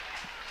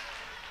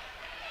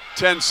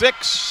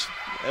 10-6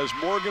 as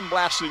Morgan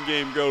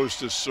Blasingame goes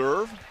to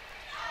serve.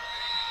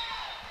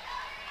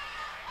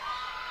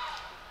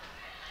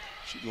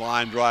 She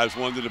line drives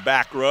one to the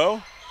back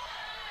row.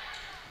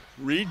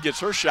 Reed gets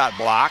her shot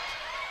blocked.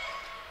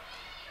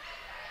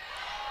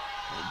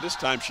 And this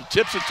time she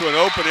tips it to an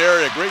open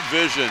area. Great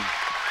vision.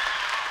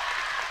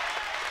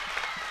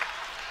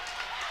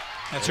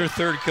 That's her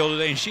third kill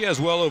today, and she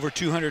has well over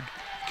 200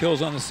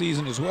 kills on the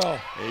season as well.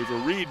 Ava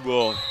Reed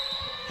will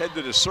head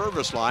to the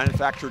service line. In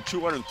fact, her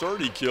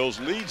 230 kills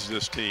leads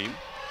this team.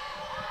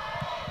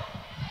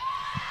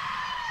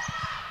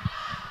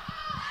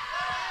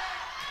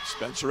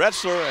 Spencer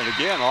Etzler, and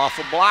again off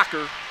a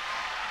blocker.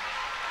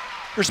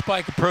 Her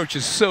spike approach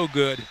is so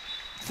good.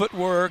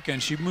 Footwork,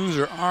 and she moves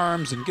her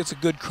arms and gets a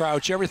good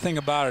crouch. Everything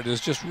about it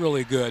is just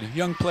really good.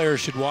 Young players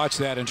should watch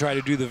that and try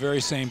to do the very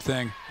same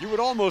thing. You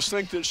would almost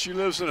think that she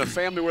lives in a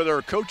family where there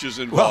are coaches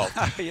involved.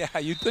 Well, yeah,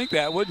 you'd think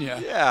that, wouldn't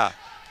you? Yeah.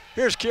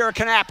 Here's Kara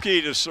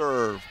Kanapke to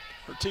serve.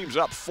 Her team's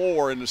up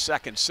 4 in the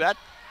second set.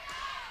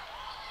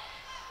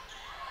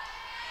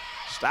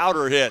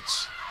 Stouter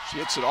hits. She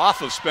hits it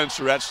off of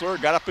Spencer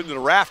Etzler, got up into the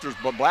rafters,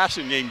 but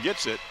Blasingame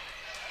gets it.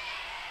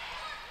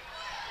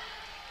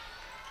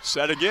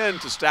 Set again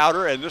to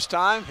Stouter, and this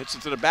time hits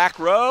it to the back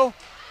row.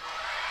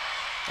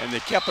 And they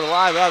kept it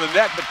alive out of the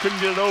net, but couldn't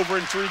get it over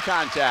in 3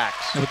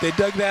 contacts. But they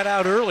dug that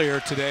out earlier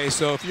today,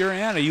 so if you're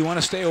Anna, you want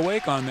to stay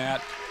awake on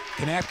that.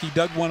 Kanapke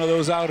dug one of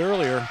those out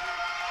earlier.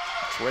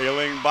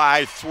 Trailing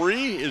by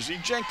 3, Izzy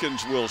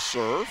Jenkins will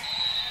serve.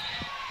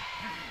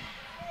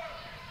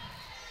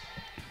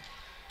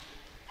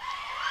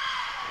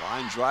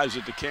 Line drives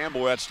it to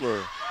Campbell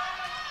Etzler.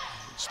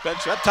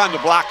 Spencer, that time the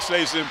block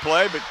stays in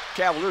play, but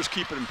Cavaliers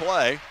keep it in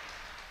play.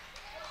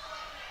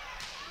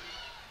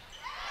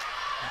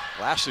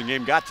 Last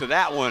game got to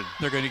that one.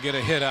 They're going to get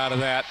a hit out of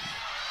that.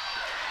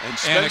 And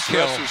Spencer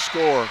has to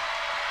score.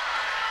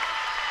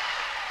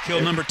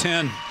 Kill number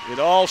 10. It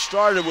all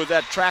started with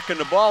that tracking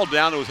the ball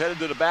down. It was headed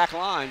to the back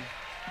line.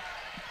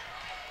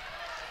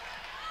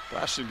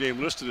 Last game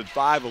listed at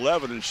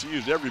 5'11", and she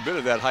used every bit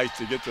of that height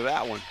to get to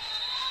that one.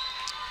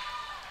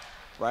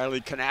 Riley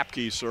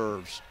Kanapke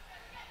serves.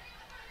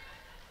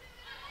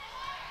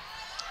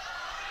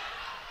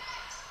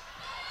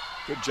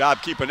 Good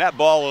job keeping that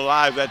ball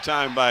alive that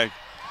time by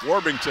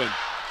Warbington.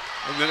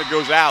 And then it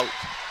goes out.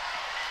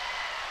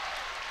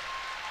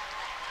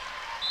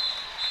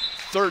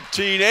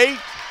 13-8.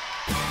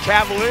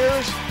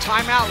 Cavaliers,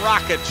 timeout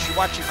Rockets. You're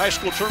watching high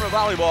school tournament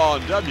volleyball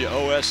on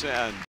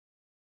WOSN.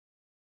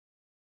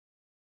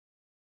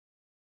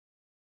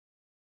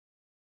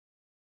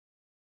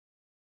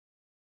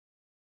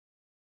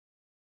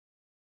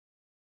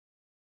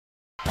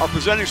 Our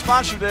presenting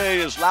sponsor today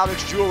is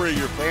Loudix Jewelry,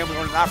 your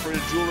family-owned and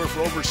operated jeweler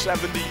for over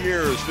 70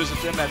 years.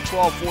 Visit them at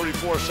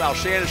 1244 South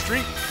Shannon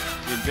Street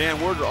in Van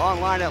Wert or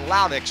online at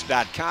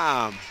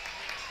loudix.com.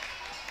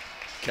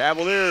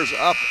 Cavaliers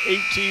up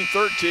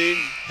 18-13,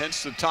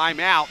 hence the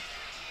timeout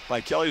by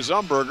Kelly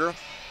Zumberger,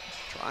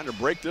 trying to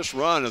break this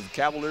run of the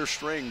Cavaliers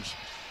strings.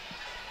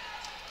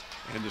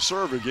 And to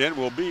serve again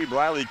will be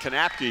Riley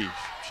Kanapke.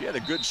 She had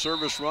a good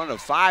service run of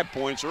 5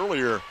 points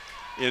earlier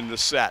in the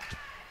set.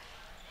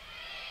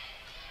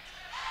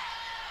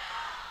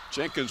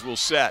 Jenkins will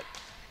set.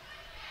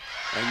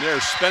 And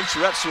there's Spencer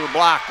Etzler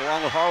block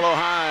along with Harlow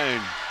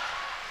Hine.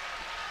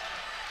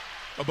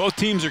 Well, both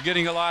teams are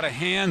getting a lot of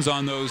hands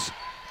on those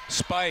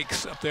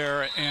spikes up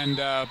there, and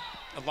a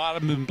lot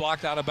of them have been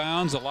blocked out of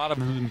bounds. A lot of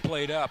them have been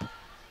played up.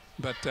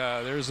 But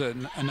there's a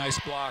nice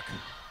block.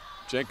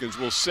 Jenkins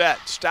will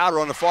set. Stouter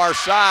on the far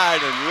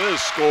side, and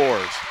Liz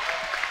scores.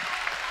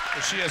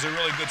 Well, she has a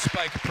really good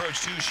spike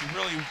approach, too. She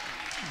really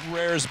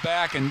rears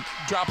back and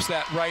drops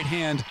that right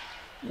hand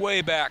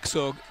way back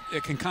so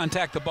it can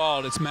contact the ball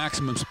at its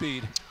maximum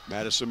speed.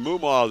 Madison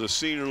Mumaw, the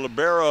senior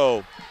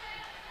libero,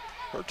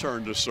 her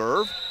turn to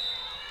serve.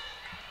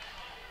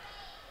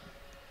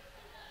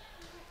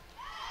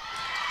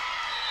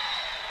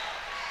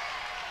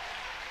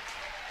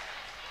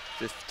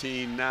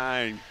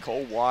 (15-9)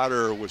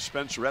 Coldwater with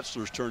Spencer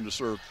Etzler's turn to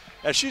serve.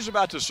 As she's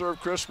about to serve,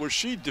 Chris, was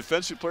she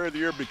Defensive Player of the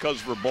Year because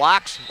of her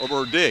blocks or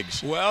her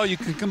digs? Well, you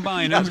can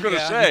combine them. I was going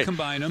to say,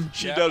 combine them.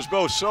 She does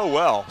both so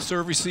well.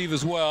 Serve, receive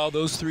as well,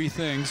 those three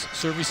things.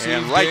 Serve, receive,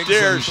 and right digs,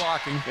 there, and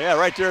blocking. Yeah,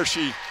 right there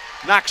she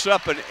knocks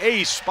up an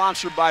ace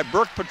sponsored by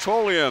Burke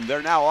Petroleum.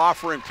 They're now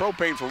offering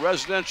propane for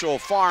residential,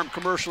 farm,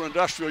 commercial,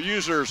 industrial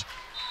users.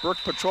 Burke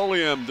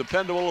Petroleum,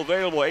 dependable,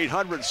 available,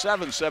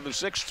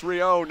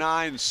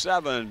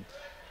 800-776-3097.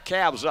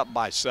 Cavs up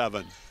by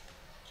 7.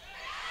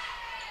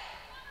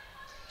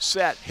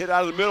 Set, hit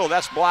out of the middle,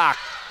 that's blocked.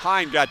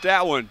 Hine got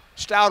that one.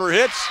 Stouter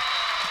hits,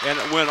 and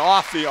it went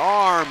off the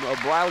arm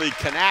of Riley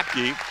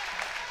Kanapke.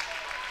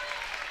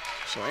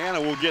 So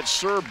Anna will get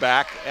served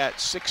back at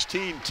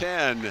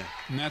 16-10.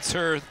 And that's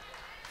her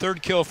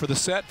third kill for the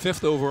set,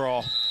 5th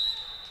overall.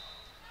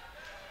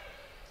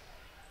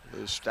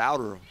 Liz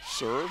Stouter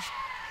serves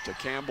to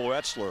Campbell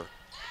Etzler.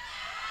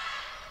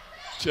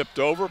 Tipped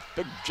over,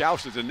 big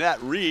joust at the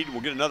net. Reed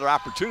will get another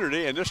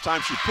opportunity, and this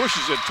time she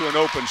pushes it to an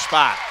open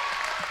spot.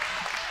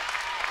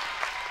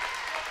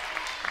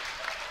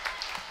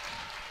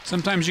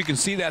 Sometimes you can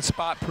see that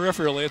spot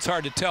peripherally. It's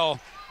hard to tell,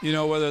 you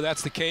know, whether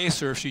that's the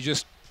case or if she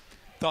just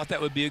thought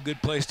that would be a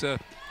good place to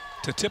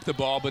tip the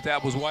ball, but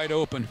that was wide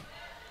open.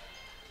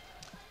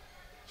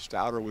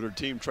 Stouter with her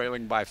team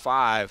trailing by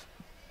 5.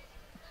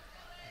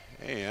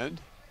 And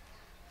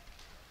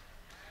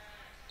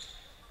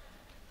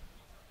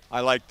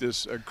I like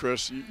this,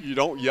 Chris. You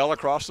don't yell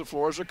across the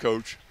floor as a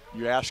coach.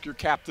 You ask your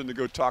captain to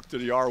go talk to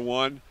the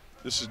R1.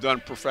 This is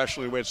done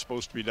professionally the way it's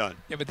supposed to be done.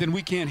 Yeah, but then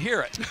we can't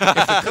hear it. If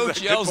the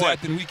coach yells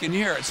that, then we can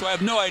hear it. So I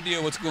have no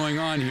idea what's going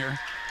on here.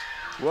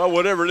 Well,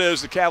 whatever it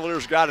is, the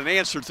Cavaliers got an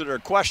answer to their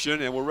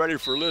question, and we're ready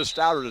for Liz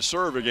Stouter to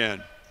serve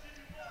again.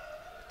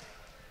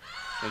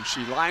 And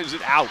she lines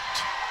it out.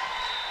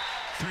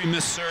 3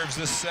 missed serves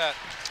this set.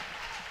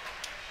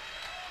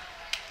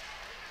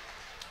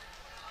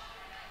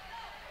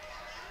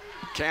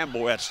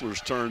 Campbell Etzler's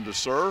turn to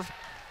serve.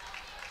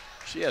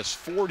 She has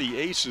 40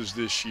 aces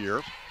this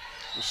year.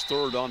 Was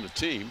 3rd on the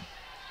team.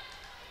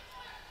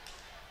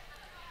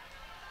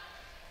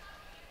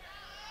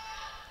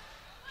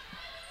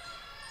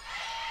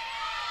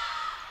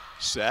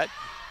 Set.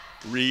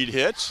 Reed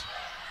hits.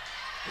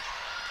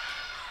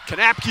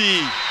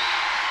 Kanapke.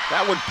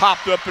 That one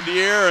popped up in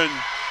the air, and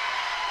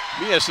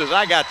Mia says,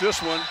 I got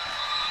this one.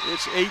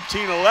 It's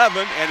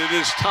 18-11, and it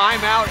is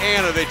timeout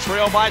Anna. They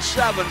trail by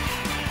 7.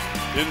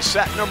 In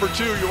set number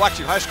 2, you're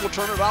watching high school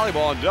tournament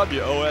volleyball on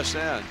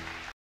WOSN.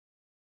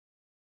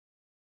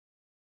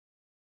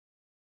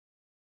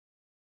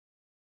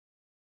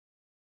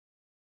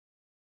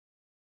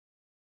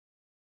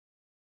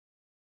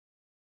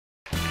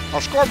 Our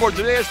scoreboard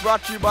today is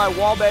brought to you by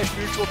Wabash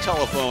Mutual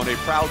Telephone, a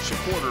proud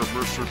supporter of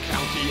Mercer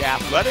County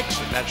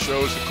Athletics. And that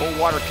shows the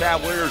Coldwater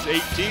Cavaliers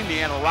 18, the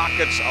Anna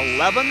Rockets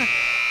 11.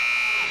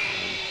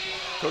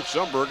 Coach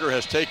Zumberger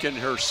has taken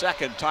her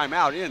second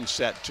timeout in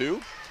set 2.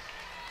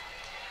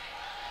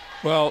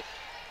 Well,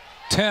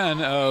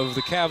 10 of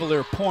the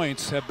Cavalier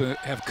points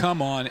have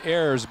come on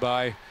errors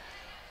by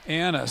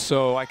Anna,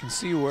 so I can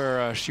see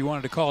where she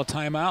wanted to call a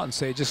timeout and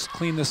say, just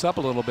clean this up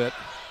a little bit.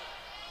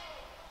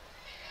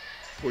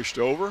 Pushed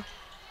over.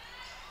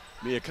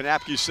 Mia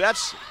Kanapke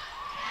sets.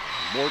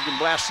 Morgan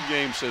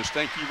Blasingame says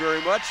thank you very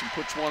much and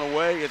puts one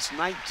away. It's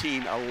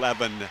 19-11.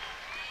 I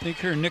think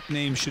her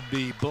nickname should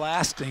be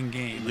Blasting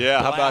Game.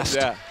 Yeah, Blast.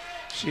 How about that?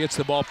 She hits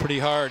the ball pretty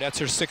hard. That's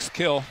her 6th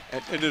kill.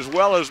 And as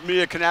well as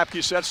Mia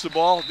Kanapke sets the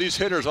ball, these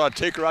hitters ought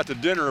to take her out to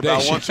dinner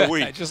about once a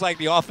week. Just like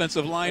the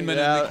offensive lineman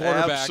and the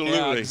quarterback. Absolutely.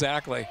 Yeah,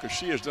 exactly. Because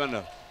she has done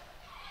a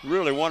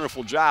really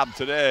wonderful job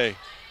today.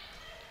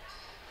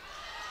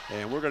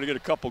 And we're going to get a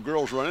couple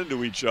girls run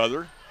into each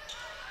other.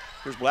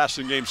 Here's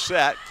Blasingame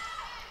set.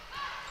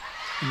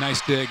 Nice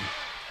dig.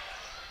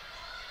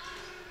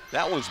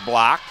 That one's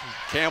blocked.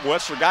 Cam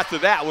Wetzler got to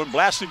that one.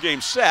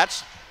 Blasingame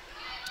sets.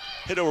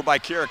 Hit over by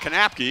Kara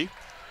Kanapke.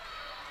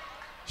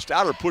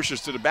 Stouter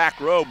pushes to the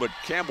back row, but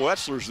Cam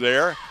Wetzler's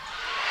there.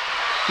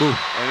 Ooh.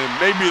 And it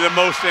may be the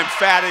most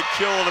emphatic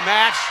kill of the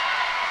match.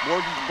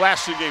 Morgan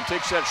Blasingame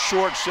takes that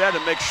short set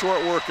and makes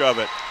short work of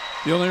it.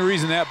 The only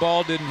reason that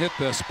ball didn't hit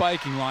the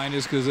spiking line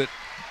is because it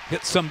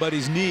hit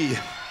somebody's knee.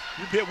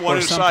 You've hit one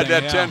inside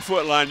that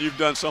 10-foot line, you've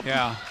done something.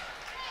 Yeah.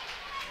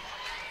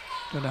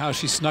 Don't know how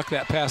she snuck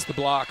that past the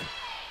block.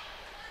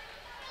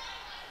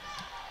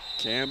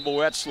 Campbell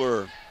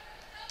Wetzler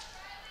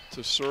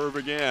to serve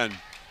again.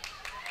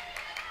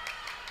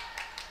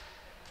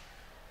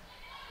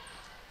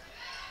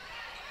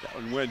 That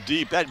one went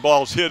deep. That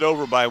ball's hit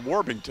over by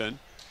Warbington.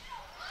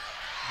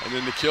 And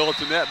then the kill at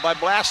the net by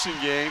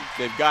Blasingame.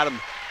 They've got him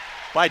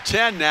by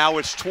 10 now.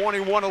 It's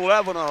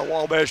 21-11 on our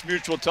Wabash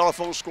Mutual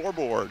Telephone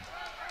scoreboard.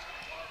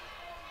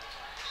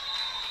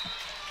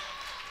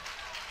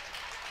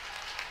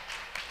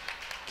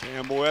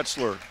 Campbell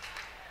Wetzler.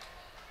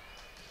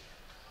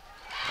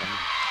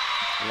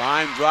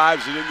 Line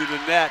drives it into the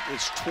net.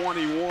 It's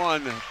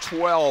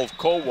 21-12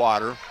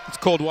 Coldwater. It's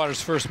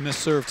Coldwater's first missed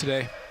serve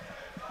today.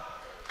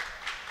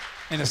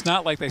 And it's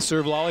not like they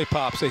serve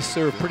lollipops. They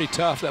serve pretty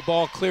tough. That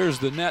ball clears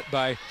the net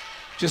by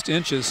just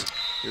inches.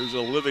 Here's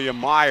Olivia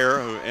Meyer,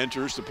 who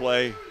enters to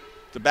play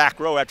the back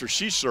row after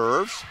she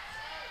serves.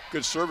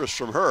 Good service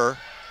from her.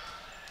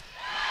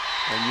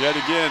 And yet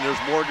again, there's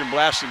Morgan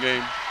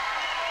Blasingame.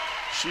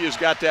 She has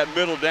got that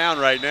middle down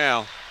right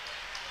now.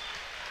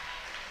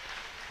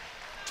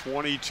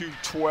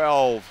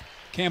 22-12.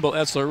 Campbell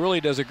Etzler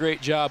really does a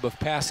great job of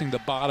passing the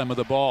bottom of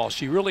the ball.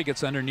 She really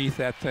gets underneath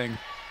that thing.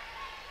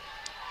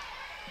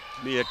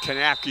 Mia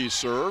Kanapke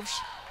serves.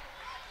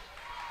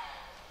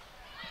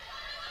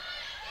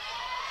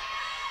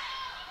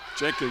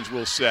 Jenkins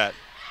will set.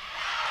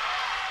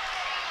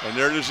 And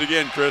there it is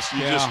again, Chris.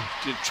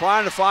 You're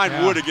trying to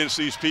find wood against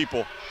these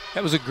people.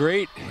 That was a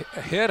great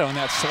hit on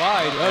that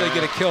slide. Oh, they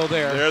get a kill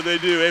there. There they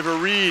do. Ava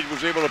Reed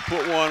was able to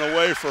put one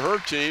away for her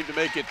team to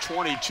make it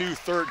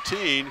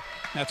 22-13.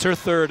 That's her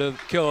third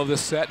kill of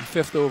this set and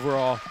 5th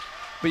overall.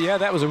 But yeah,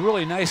 that was a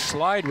really nice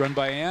slide run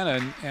by Anna,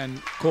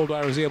 and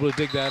Coldwater was able to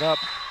dig that up.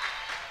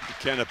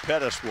 McKenna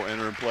Pettis will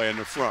enter and play in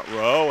the front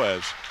row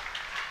as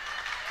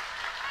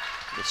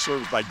it's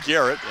served by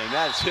Garrett, and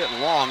that's hit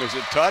long. Is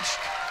it touched?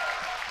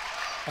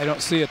 I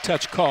don't see a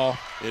touch call.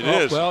 It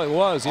is. Well, it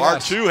was,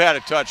 yes. R2 had a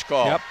touch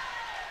call. Yep.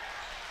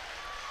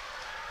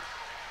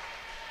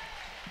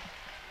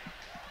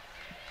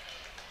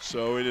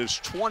 So it is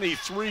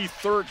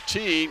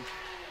 23-13.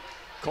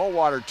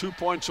 Coldwater 2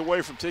 points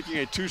away from taking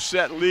a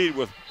 2-set lead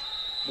with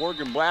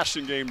Morgan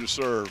Blasingame to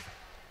serve.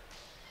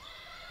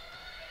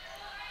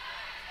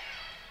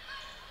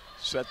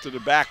 Set to the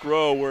back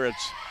row where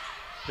it's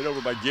hit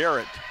over by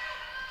Garrett.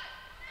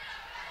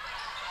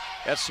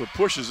 Etzler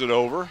pushes it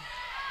over.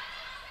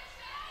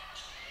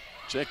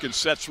 Jenkins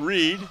sets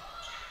Reed.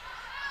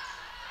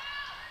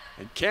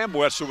 And Cam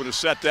Wetzler would have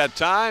set that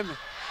time.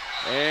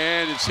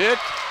 And it's hit.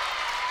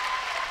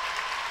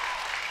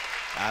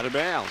 Out of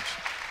bounds.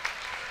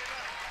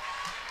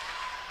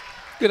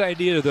 Good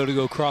idea, though, to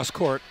go cross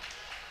court.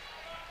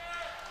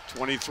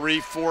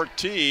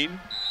 23-14.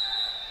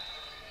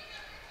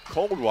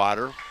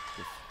 Coldwater.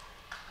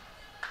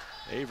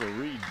 Ava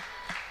Reed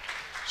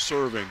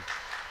serving.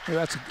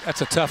 Yeah,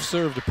 that's a tough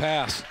serve to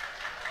pass.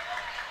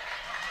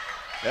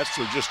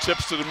 Etzler just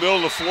tips to the middle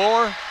of the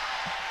floor.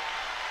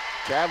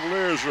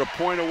 Cavaliers are a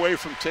point away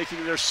from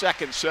taking their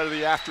second set of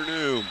the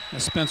afternoon.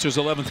 That's Spencer's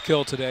 11th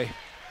kill today.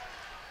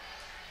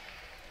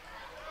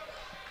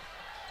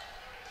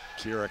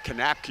 Kira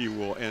Kanapke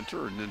will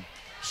enter and then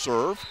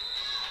serve.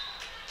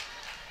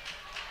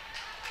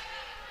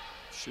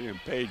 She and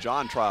Paige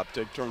Ontrop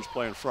take turns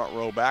playing front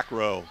row, back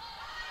row.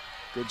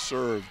 Good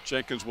serve.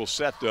 Jenkins will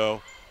set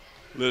though.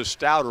 Liz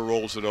Stouter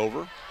rolls it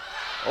over.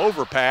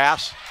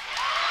 Overpass.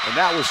 And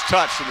that was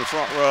touched in the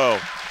front row.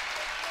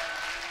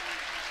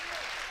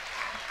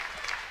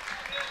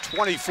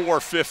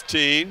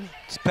 24-15.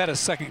 It's Petta's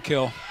second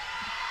kill.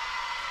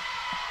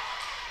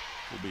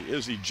 It'll be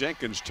Izzy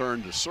Jenkins'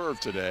 turn to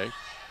serve today.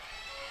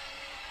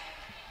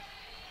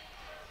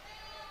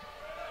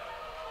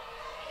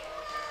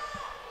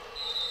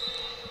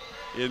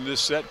 In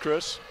this set,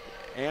 Chris,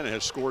 Anna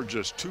has scored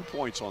just 2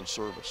 points on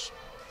service.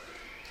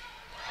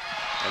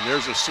 And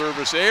there's a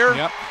service error.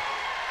 Yep.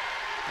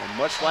 And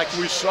much like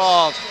we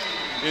saw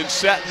in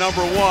set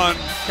number 1,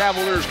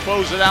 Cavaliers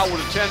close it out with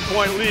a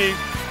 10-point lead.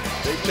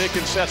 They've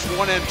taken sets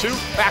 1 and 2.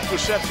 Back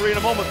with set 3 in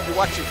a moment. You're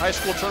watching high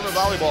school tournament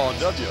volleyball on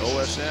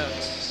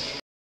WOSN.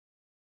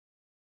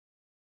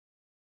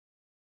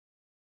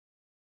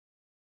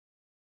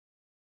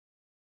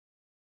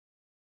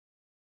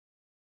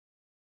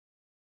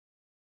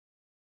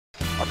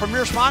 Our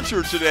premier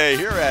sponsor today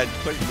here at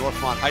Clayton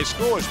Northmont High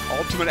School is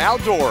Ultimate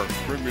Outdoor.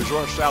 Bring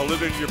resort-style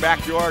living in your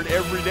backyard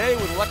every day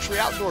with luxury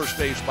outdoor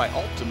space by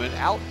Ultimate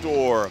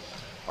Outdoor.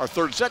 Our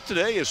third set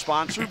today is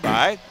sponsored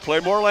by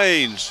Playmore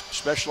Lanes,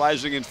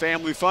 specializing in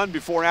family fun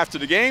before and after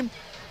the game.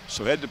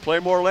 So head to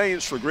Playmore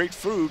Lanes for great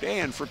food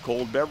and for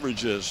cold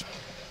beverages.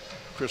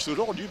 Chris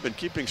Ludold, you've been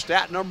keeping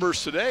stat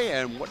numbers today,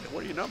 and what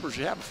are your numbers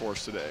you have for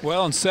us today?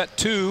 Well, in set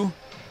 2,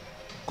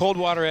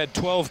 Coldwater had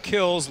 12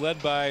 kills,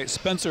 led by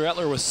Spencer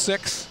Etler with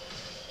 6,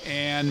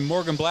 and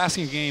Morgan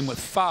Blassingame with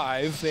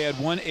 5. They had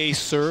 1 ace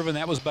serve, and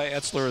that was by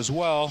Etzler as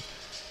well.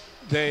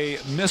 They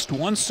missed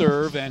 1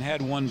 serve and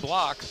had 1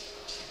 block.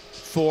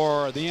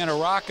 For the Anna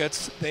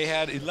Rockets, they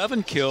had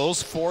 11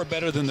 kills, 4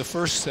 better than the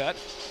first set.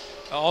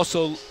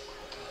 Also,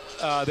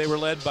 they were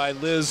led by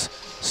Liz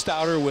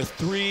Stouter with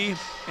 3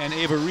 and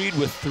Ava Reed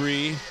with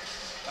 3,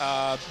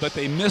 but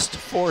they missed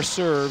 4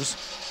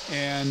 serves.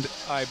 And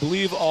I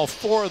believe all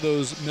 4 of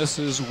those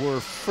misses were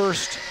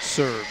first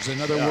serves. In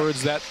other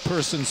words, that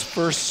person's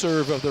first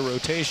serve of the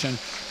rotation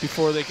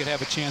before they could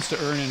have a chance to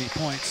earn any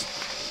points.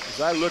 As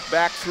I look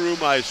back through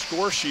my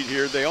score sheet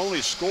here, they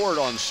only scored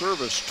on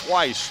service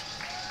twice.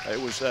 It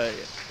was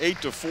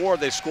 8-4.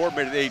 They scored,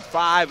 made it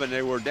 8-5, and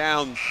they were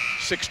down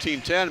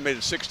 16-10, made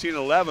it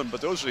 16-11.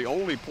 But those are the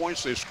only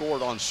points they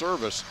scored on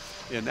service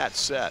in that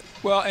set.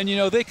 Well, and you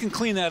know, they can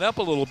clean that up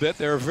a little bit.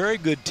 They're a very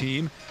good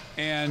team.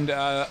 And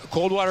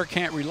Coldwater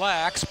can't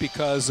relax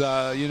because,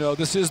 you know,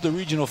 this is the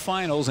regional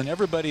finals and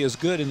everybody is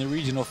good in the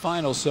regional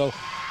finals. So,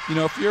 you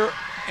know, if you're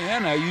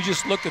Anna, you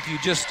just look, if you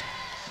just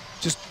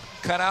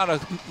cut out a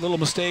little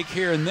mistake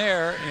here and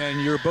there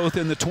and you're both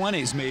in the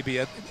 20s maybe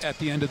at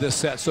the end of this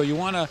set. So you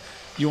want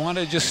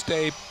to just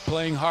stay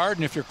playing hard,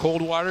 and if you're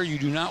Coldwater, you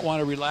do not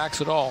want to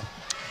relax at all.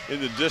 In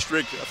the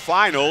district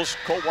finals,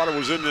 Coldwater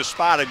was in this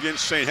spot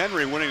against St.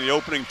 Henry, winning the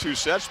opening 2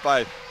 sets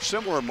by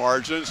similar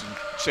margins. And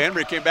St.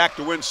 Henry came back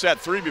to win set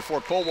 3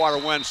 before Coldwater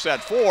won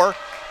set 4.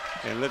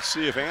 And let's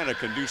see if Anna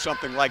can do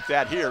something like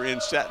that here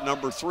in set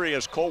number 3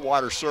 as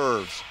Coldwater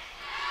serves.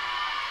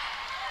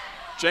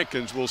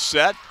 Jenkins will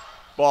set.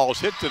 Ball's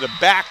hit to the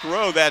back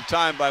row that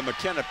time by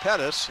McKenna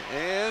Pettis,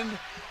 and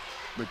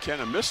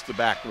McKenna missed the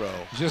back row.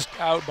 Just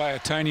out by a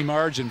tiny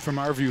margin from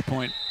our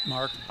viewpoint,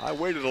 Mark. I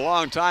waited a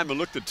long time and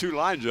looked at 2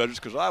 line judges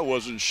because I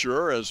wasn't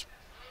sure, as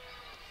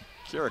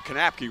Kara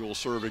Kanapke will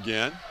serve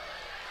again.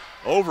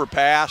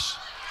 Overpass.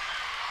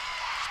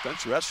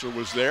 Spencer Etzler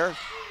was there.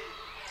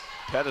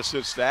 Pettis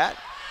hits that.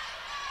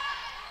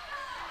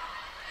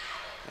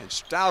 And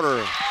Stouter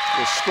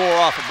will score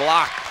off a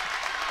block.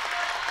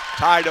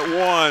 Tied at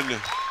 1.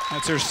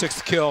 That's her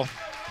 6th kill.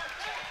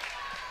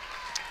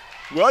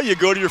 Well, you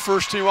go to your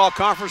first team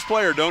all-conference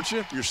player, don't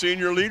you? Your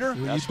senior leader.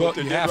 That's what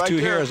they did have right to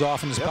there. here as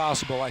often as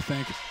possible, I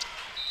think.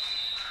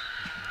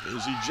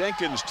 Izzy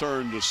Jenkins'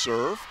 turn to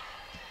serve.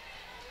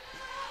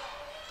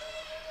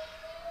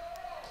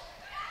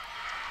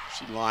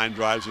 She line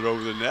drives it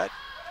over the net.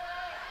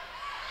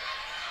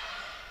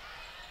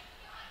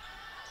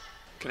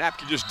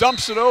 Kanapke just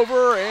dumps it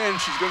over, and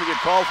she's going to get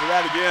called for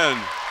that again.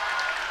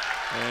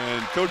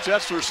 And Coach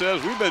Etzler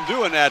says, we've been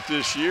doing that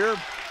this year.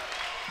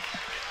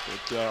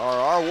 But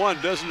our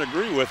R1 doesn't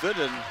agree with it,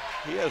 and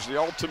he has the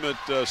ultimate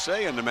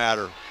say in the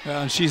matter.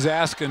 And she's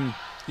asking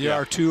the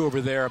R2 over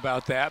there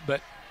about that,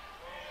 but.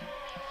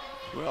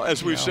 Well,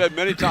 as we've said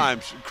many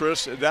times,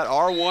 Chris, that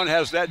R1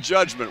 has that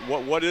judgment.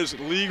 What is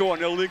legal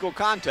and illegal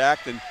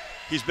contact, and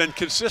he's been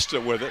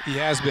consistent with it. He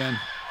has been.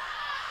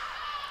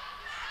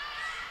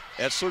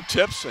 Etzler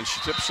tips, and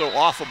she tips so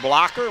off a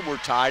blocker, and we're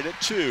tied at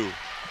 2.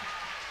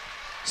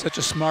 Such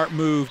a smart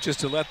move just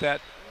to let that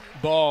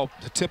ball,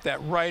 to tip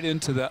that right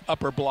into the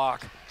upper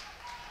block,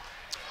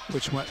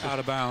 which went out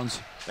of bounds.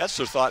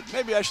 Etzler thought,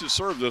 maybe I should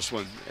serve this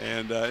one.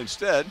 And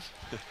instead,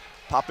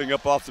 popping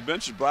up off the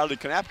bench is Bradley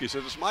Kanapke,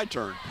 says it's my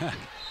turn.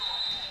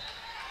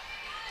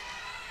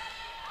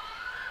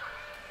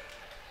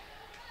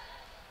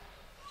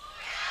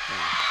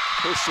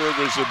 Her serve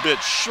is a bit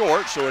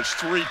short, so it's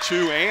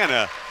 3-2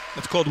 Anna.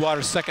 That's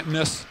Coldwater's 2nd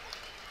miss.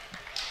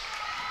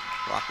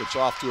 Rockets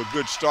off to a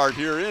good start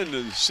here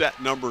in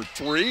set number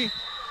 3.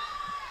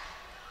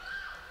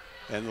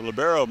 And the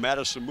libero,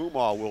 Madison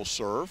Mumaw, will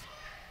serve.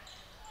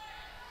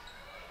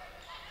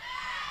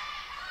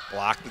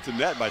 Blocked at the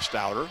net by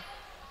Stouter.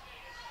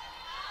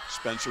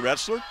 Spencer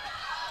Etzler.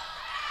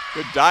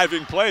 Good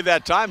diving play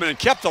that time, and it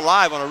kept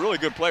alive on a really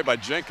good play by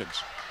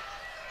Jenkins.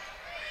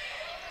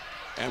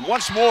 And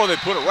once more, they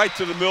put it right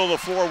to the middle of the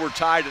floor. We're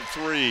tied at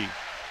 3.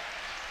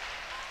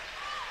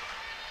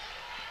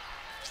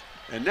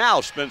 And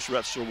now Spencer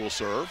Etzler will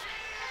serve.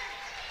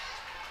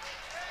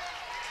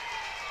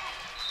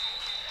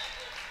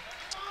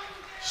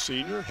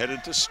 Senior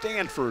headed to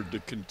Stanford to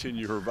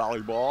continue her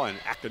volleyball and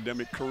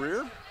academic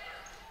career.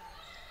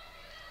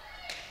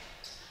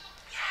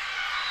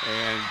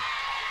 And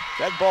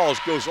that ball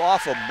goes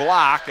off a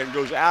block and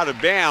goes out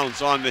of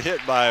bounds on the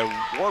hit by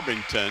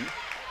Warbington.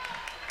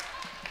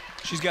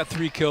 She's got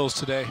 3 kills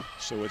today.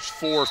 So it's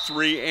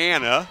 4-3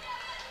 Anna.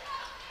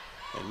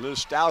 And Liz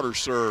Stouter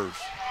serves.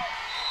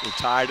 We're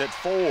tied at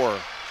 4.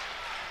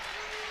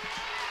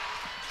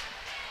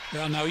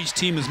 Well, now each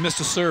team has missed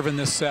a serve in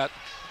this set.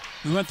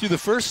 We went through the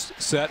first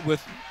set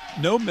with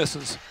no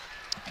misses.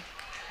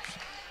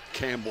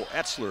 Campbell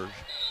Etzler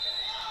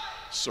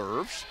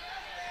serves.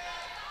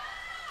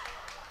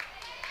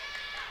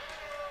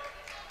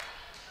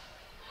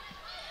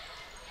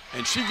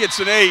 And she gets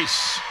an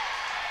ace.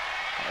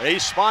 Our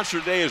ace sponsor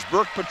today is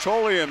Burke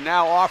Petroleum,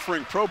 now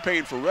offering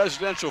propane for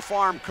residential,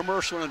 farm,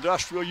 commercial, and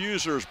industrial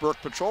users.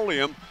 Burke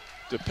Petroleum,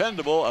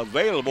 dependable,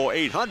 available,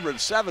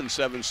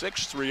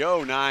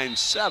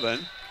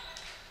 800-776-3097.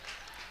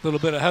 A little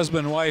bit of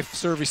husband-wife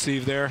serve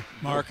receive there,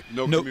 Mark.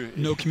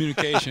 No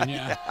communication,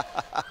 yeah.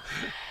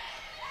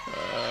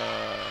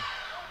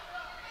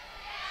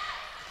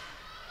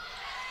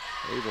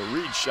 Ava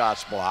Reed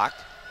shot's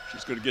blocked.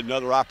 She's going to get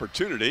another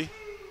opportunity.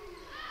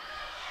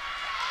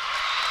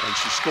 And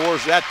she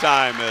scores that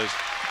time as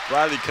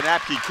Riley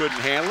Kanapke couldn't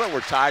handle it. We're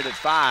tied at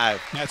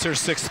 5. That's her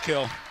 6th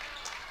kill.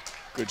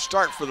 Good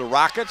start for the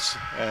Rockets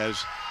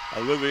as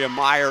Olivia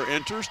Meyer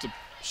enters to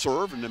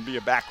serve and then be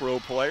a back row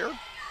player.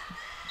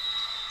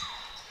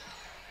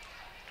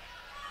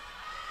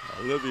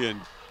 Olivia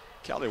and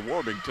Kelly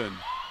Warbington.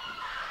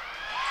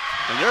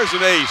 And there's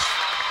an ace.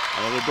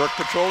 Another Burke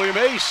Petroleum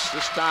ace,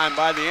 this time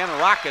by the Anna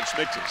Rockets,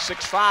 makes it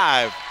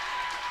 6-5.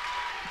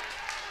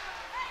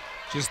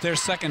 Just their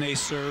second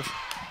ace serve.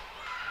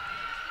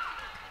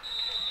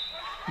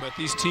 But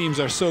these teams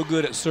are so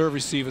good at serve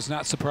receive, it's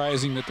not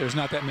surprising that there's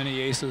not that many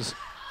aces.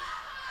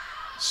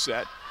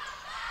 Set.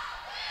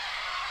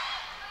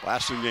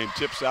 Blasting game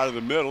tips out of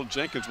the middle.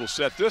 Jenkins will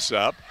set this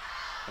up,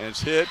 and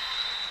it's hit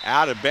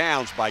out of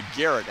bounds by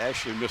Garrett.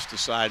 Ashley missed the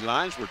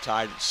sidelines. We're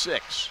tied at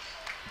 6.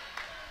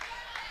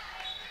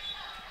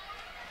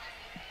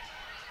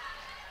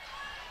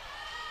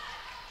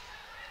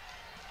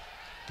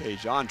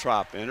 Paige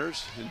Ontrop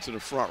enters into the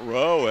front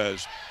row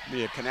as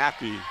Mia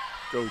Kanapke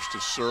goes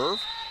to serve.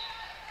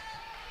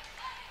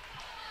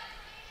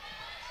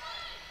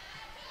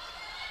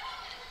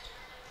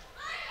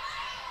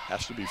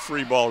 Has to be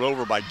free balled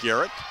over by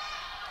Garrett.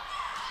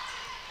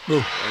 Ooh.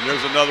 And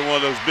there's another one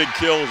of those big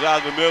kills out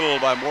of the middle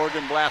by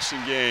Morgan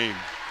Blasingame.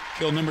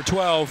 Kill number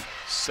 12.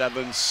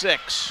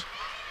 7-6.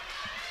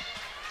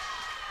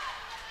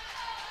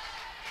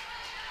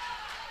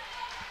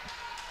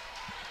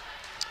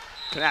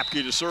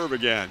 Kanapke to serve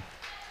again.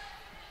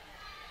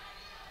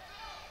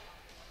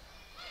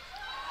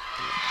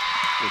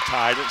 We're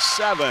tied at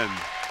 7.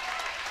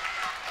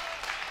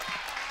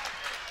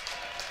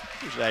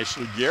 Here's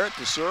Ashley Garrett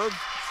to serve,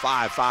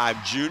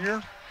 5'5"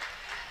 junior.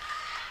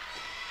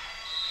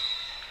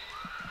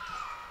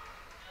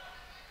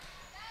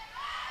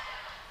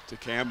 To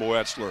Campbell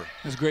Etzler.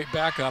 That's great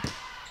backup.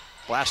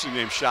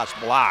 Blasingame shot's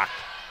blocked.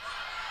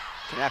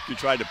 Kanapke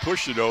tried to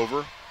push it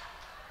over.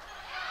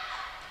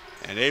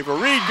 And Ava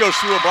Reed goes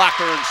through a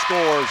blocker and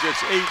scores. It's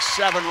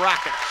 8-7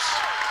 Rockets.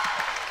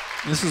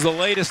 This is the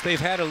latest they've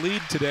had a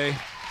lead today.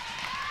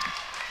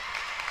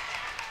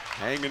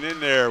 Hanging in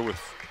there with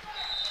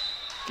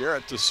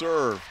Garrett to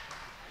serve.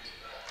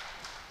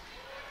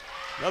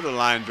 Another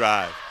line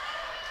drive.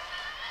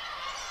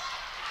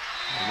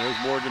 And there's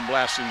Morgan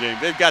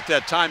Blasingame. They've got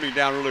that timing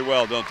down really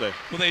well, don't they?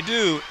 Well, they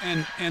do,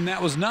 and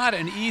that was not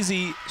an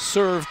easy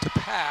serve to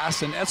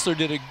pass, and Etzler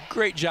did a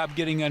great job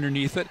getting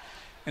underneath it.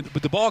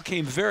 But the ball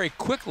came very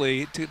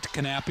quickly to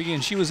Kanapke,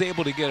 and she was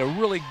able to get a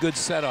really good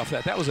set off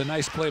that. That was a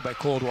nice play by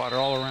Coldwater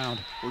all around.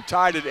 We're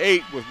tied at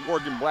 8 with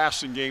Morgan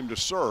Blasingame to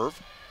serve.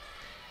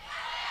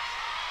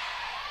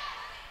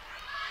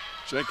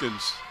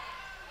 Jenkins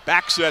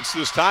back sets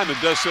this time and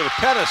does so to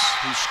Pettis,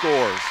 who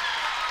scores.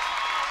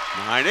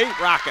 9-8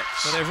 Rockets.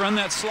 So they've run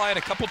that slide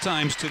a couple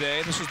times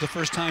today. This was the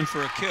first time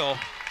for a kill.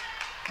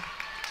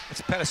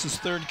 It's Pettis'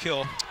 3rd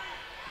kill.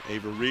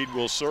 Ava Reed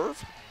will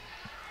serve.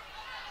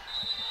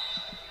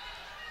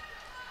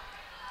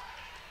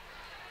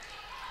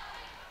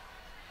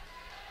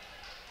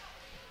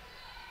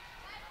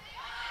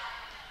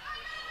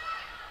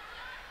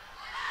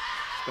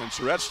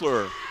 Spencer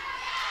Etzler.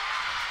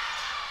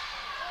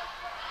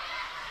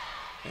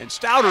 And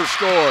Stouter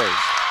scores.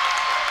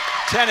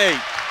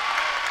 10-8.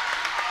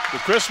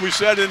 But Chris, we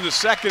said in the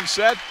second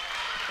set,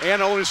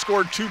 Anna only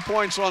scored 2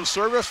 points on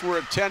service. We're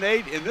at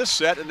 10-8 in this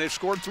set, and they've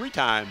scored 3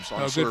 times on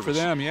service. Oh, good for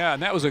them, yeah.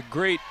 And that was a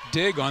great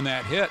dig on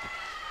that hit.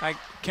 I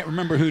can't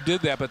remember who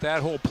did that, but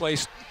that whole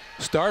place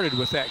started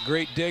with that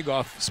great dig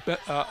off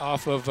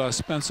of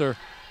Spencer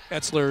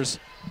Etzler's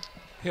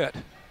hit.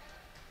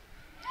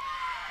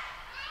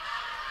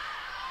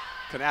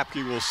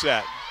 Kanapke will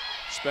set.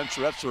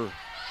 Spencer Etzler.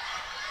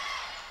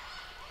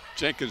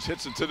 Jenkins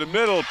hits it to the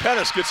middle.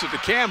 Pettis gets it to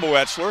Campbell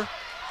Etzler.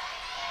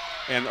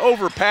 An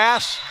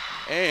overpass.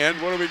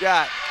 And what do we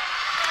got?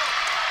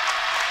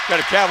 Got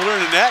a Cavalier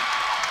in the net.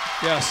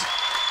 Yes.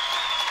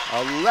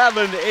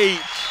 11-8.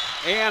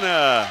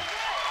 Anna.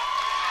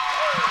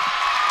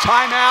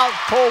 Timeout,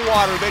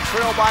 Coldwater. They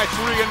trail by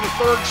 3 in the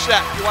third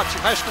set. You're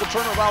watching high school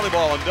tournament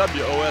volleyball on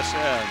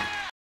WOSN.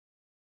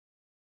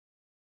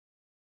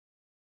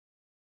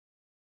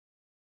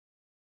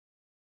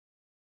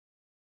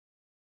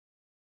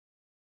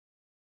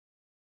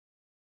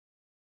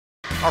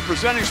 Our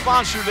presenting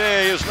sponsor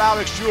today is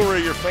Loudix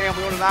Jewelry, your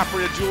family-owned and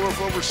operated jeweler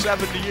for over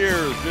 70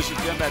 years. Visit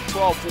them at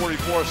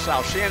 1244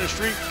 South Shannon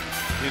Street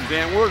in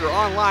Van Wert or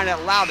online at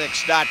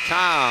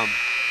loudix.com.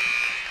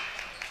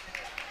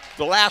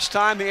 The last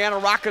time the Anna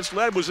Rockets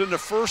led was in the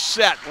first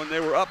set when they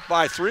were up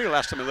by 3.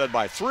 Last time they led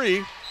by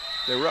 3,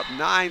 they were up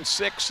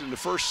 9-6 in the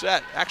first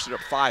set. Actually,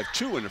 up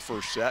 5-2 in the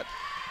first set.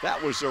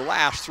 That was their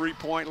last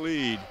 3-point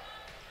lead.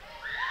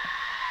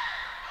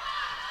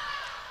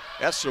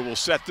 Etzler will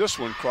set this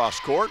one cross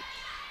court,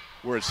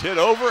 where it's hit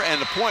over, and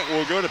the point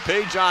will go to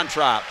Paige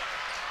Ontrop.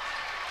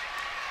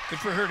 Good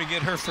for her to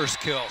get her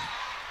first kill.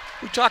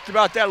 We talked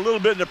about that a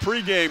little bit in the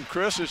pregame,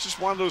 Chris. It's just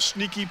one of those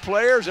sneaky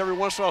players. Every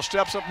once in a while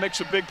steps up,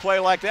 makes a big play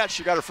like that.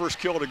 She got her first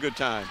kill at a good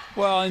time.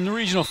 Well, in the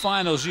regional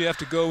finals, you have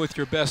to go with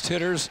your best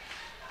hitters,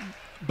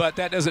 but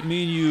that doesn't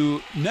mean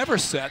you never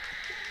set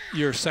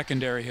your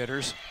secondary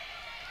hitters.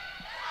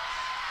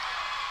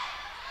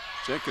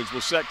 Jenkins will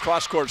set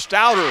cross-court.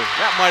 Stouter,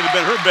 that might have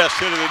been her best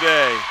hit of the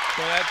day.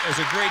 Well, that is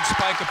a great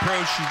spike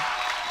approach. She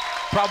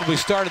probably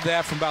started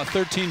that from about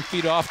 13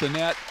 feet off the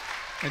net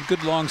and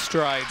good long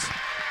strides.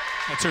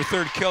 That's her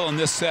third kill in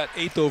this set,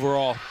 8th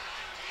overall.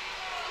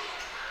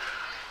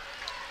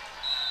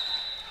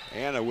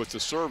 Anna with the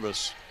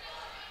service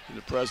in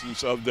the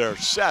presence of their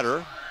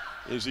setter,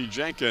 Izzy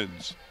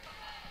Jenkins.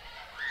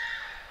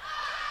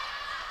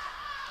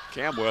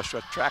 Campbell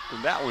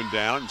tracking that one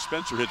down, and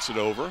Spencer hits it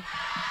over.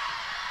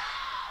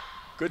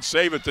 Good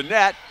save at the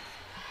net,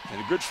 and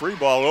a good free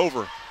ball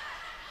over.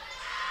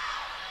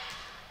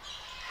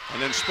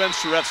 And then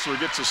Spencer Etzler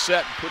gets a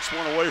set and puts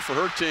one away for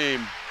her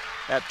team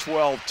at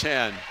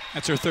 12-10.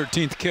 That's her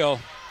 13th kill,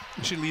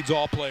 and she leads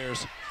all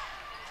players.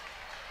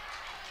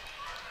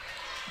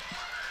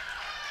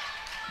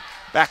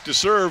 Back to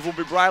serve will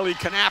be Briley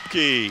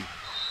Kanapke.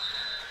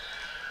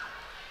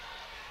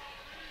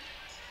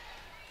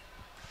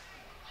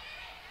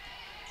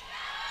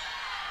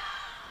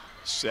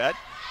 Set,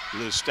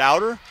 Liz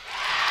Stouter.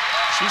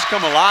 She's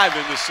come alive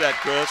in this set,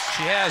 Chris.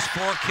 She has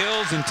 4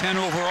 kills and 10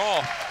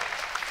 overall.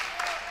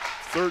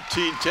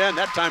 13-10.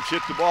 That time she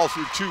hit the ball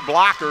through 2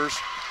 blockers.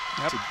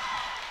 Yep.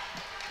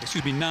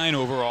 Excuse me, 9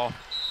 overall.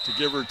 To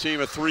give her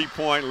team a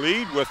 3-point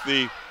lead with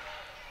the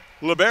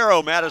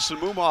libero, Madison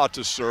Mumaw,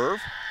 to serve.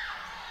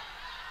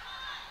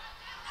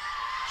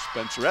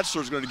 Spencer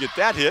Etzler's going to get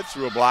that hit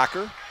through a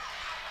blocker.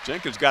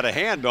 Jenkins got a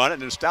hand on it,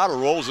 and then Stouter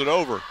rolls it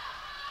over.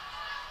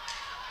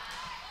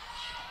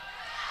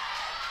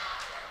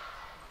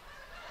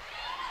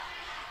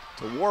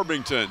 To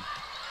Warbington.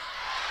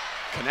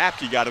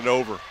 Kanapke got it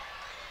over.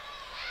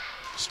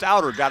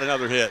 Stouter got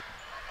another hit.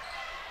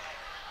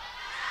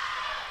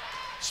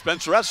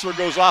 Spencer Etzler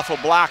goes off a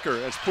blocker.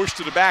 It's pushed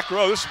to the back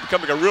row. This is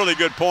becoming a really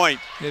good point.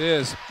 It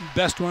is.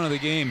 Best one of the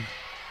game.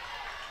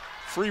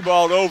 Free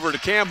balled over to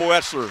Campbell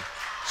Etzler.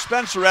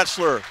 Spencer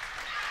Etzler.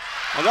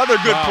 Another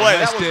good play.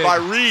 Nice that was dig by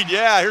Reed.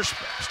 Yeah, here's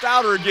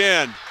Stouter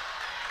again.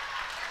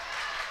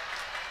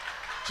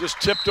 Just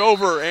tipped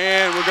over,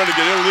 and we're going to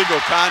get illegal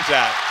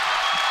contact.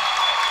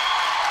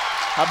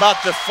 How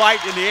about the fight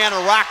in the Anna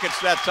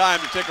Rockets that time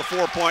to take a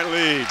 4-point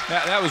lead?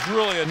 That was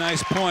really a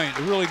nice point.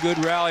 A really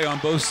good rally on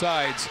both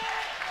sides.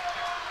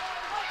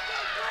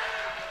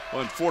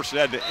 Well,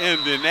 unfortunately, it had to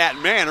end in that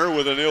manner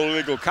with an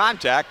illegal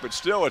contact, but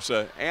still, it's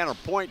an Anna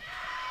point,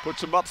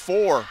 puts them up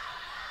 4.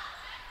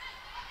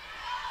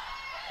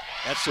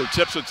 Etzler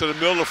tips it to the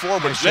middle of the floor,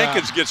 but Nice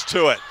Jenkins job. gets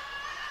to it.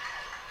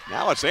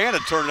 Now it's Anna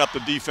turning up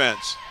the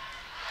defense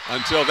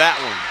until that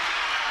one.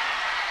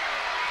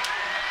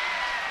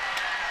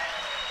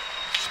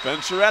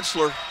 Spencer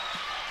Etzler,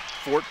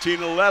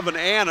 14-11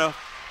 Anna,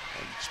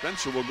 and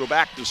Spencer will go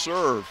back to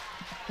serve.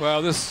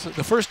 Well, the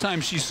first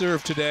time she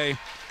served today,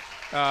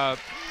 the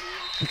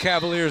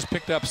Cavaliers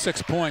picked up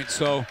 6 points,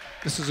 so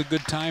this is a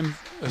good time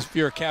if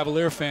you're a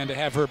Cavalier fan to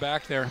have her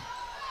back there.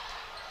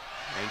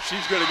 And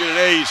she's going to get an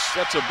ace.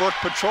 That's a Burke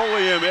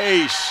Petroleum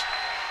ace.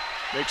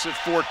 Makes it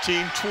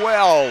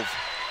 14-12.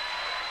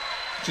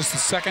 Just the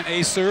second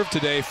ace serve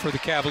today for the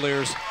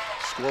Cavaliers.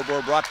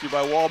 Scoreboard brought to you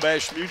by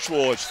Wabash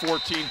Mutual. It's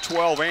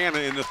 14-12 Anna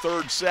in the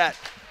third set.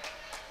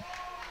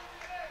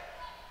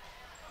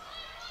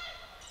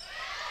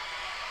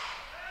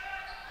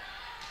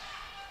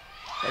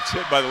 That's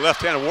hit by the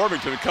left hand of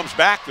Warbington. It comes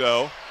back,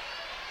 though.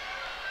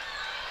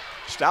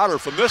 Stouter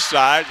from this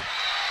side.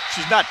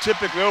 She's not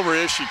typically over,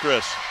 is she,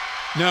 Chris?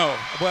 No.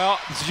 Well,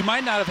 she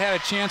might not have had a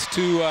chance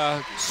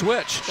to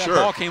switch. That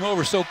ball came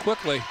over so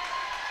quickly.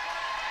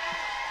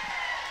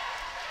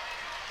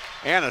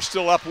 Anna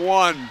still up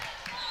 1.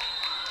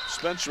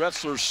 Spencer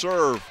Etzler's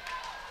serve.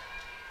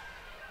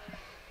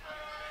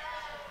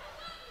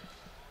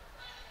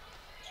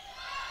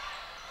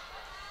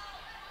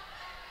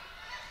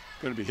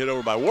 Going to be hit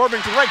over by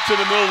Warmington right to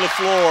the middle of the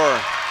floor.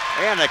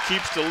 Anna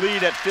keeps the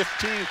lead at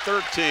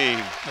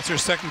 15-13. That's her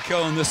second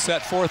kill in this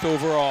set, 4th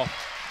overall.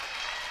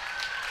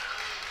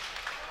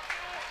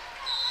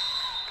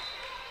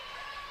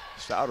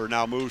 Stouter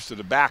now moves to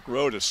the back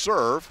row to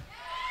serve.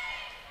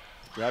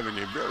 Having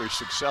a very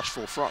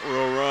successful front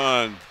row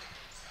run.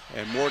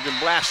 And Morgan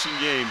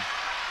Blasingame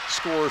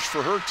scores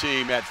for her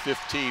team at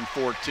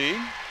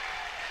 15-14.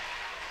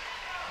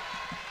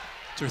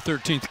 It's her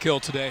 13th kill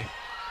today.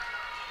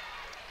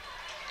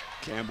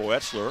 Campbell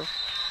Etzler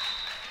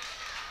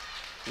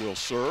will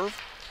serve.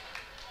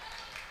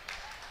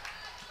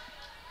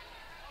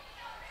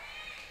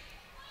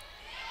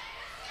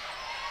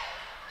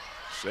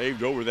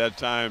 Saved over that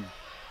time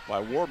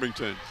by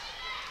Warmington.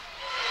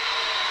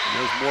 And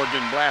there's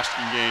Morgan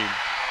Blasingame.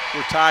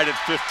 We're tied at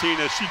 15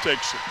 as she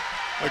takes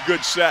a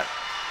good set,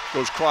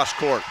 goes cross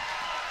court.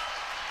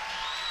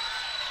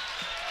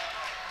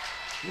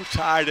 We're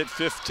tied at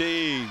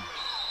 15.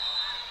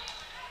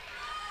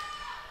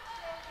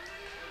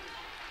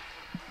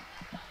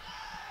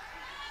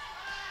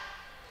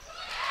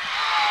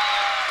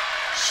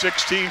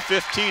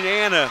 (16-15)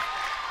 Anna.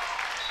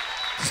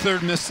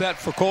 Third missed set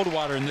for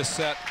Coldwater in this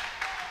set.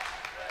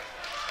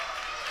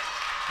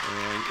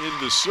 And in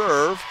to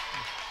serve,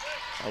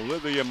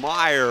 Olivia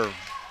Meyer.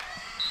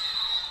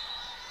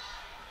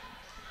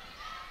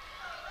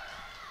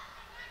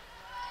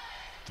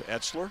 To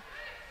Etzler.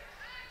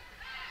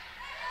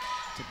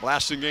 To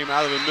Blasingame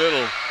out of the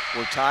middle.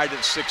 We're tied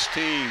at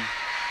 16.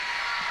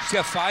 She's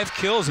got 5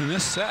 kills in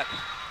this set.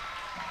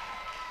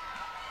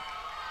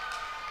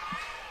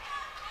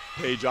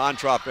 Paige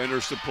Ontrop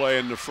enters the play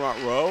in the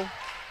front row.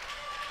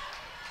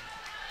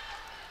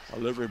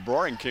 Olivia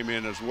Broring came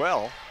in as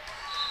well.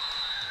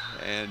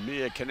 And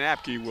Mia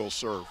Kanapke will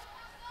serve.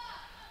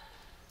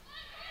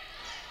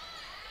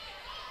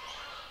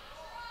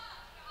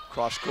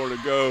 Cross court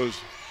it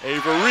goes.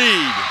 Ava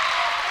Reed.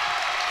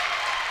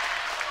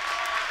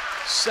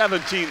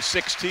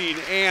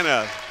 17-16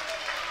 Anna.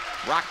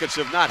 Rockets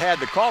have not had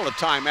to call a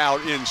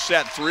timeout in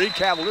set 3.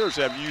 Cavaliers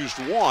have used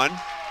 1.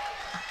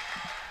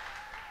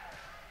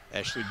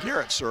 Ashley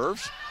Garrett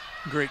serves.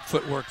 Great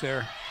footwork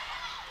there.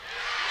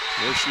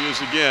 There she is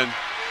again.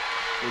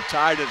 We're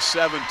tied at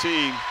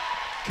 17.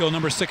 Kill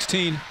number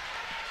 16.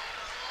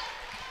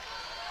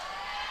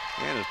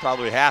 Anna's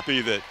probably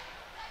happy that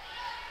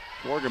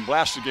Morgan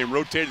Blasingame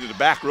rotated to the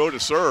back row to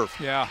serve.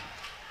 Yeah.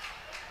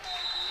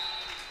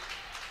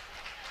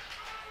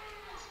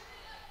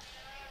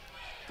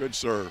 Good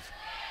serve.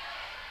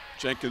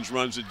 Jenkins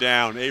runs it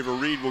down. Ava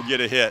Reed will get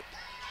a hit.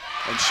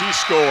 And she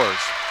scores.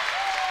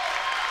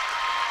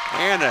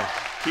 Anna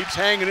keeps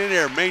hanging in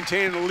there,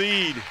 maintaining the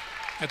lead.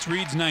 That's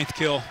Reed's 9th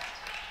kill.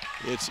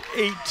 It's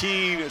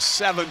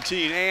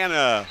 18-17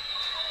 Anna.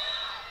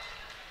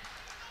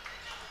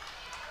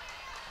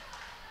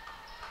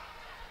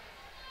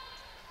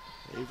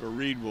 Ava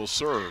Reed will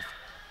serve.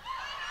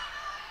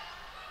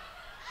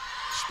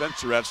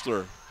 Spencer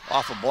Etzler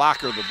off a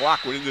blocker. The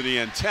block went into the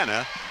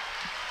antenna.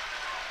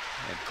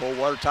 And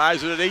Coldwater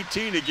ties it at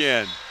 18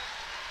 again.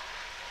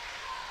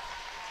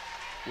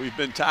 We've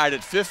been tied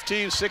at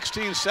 15,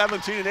 16,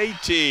 17, and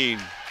 18.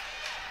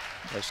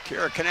 As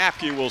Kara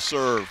Kanapke will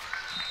serve.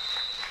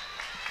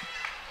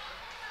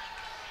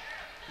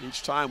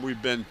 Each time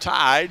we've been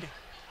tied,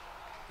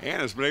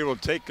 Anna's been able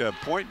to take a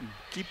point and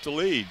keep the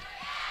lead.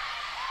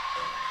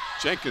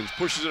 Jenkins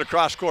pushes it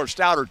across court.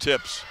 Stouter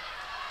tips.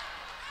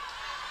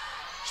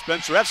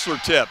 Spencer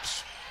Etzler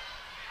tips.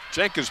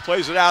 Jenkins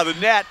plays it out of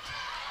the net.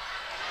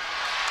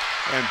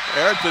 And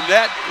at the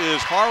net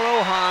is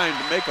Harlow Hine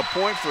to make a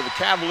point for the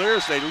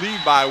Cavaliers. They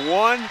lead by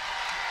 1.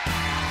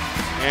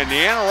 And the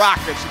Anna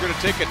Rockets are going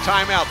to take a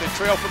timeout. They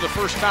trail for the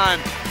first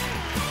time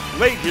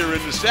late here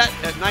in the set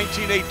at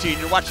 19-18.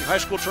 You're watching high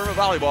school tournament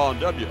volleyball on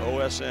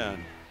WOSN.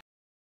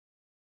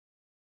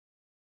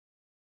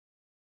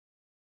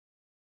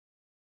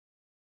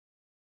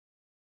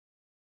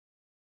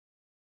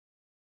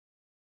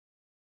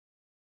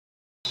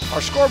 Our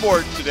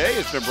scoreboard today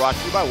has been brought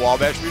to you by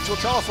Wabash Mutual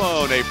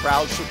Telephone, a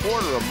proud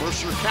supporter of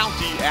Mercer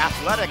County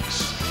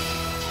Athletics.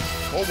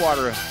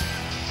 Coldwater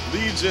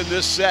leads in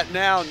this set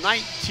now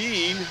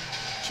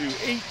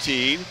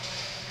 19-18.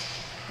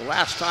 The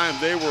last time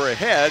they were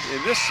ahead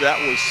in this set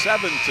was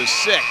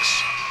 7-6.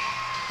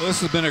 Well, this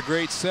has been a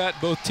great set.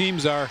 Both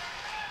teams are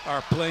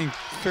playing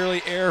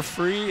fairly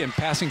air-free and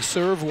passing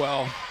serve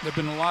well. There have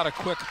been a lot of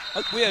quick.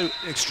 We had an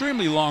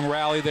extremely long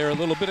rally there a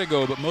little bit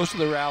ago, but most of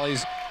the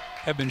rallies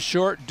have been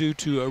short due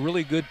to a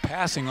really good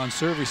passing on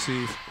serve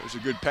receive. There's a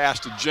good pass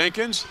to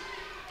Jenkins.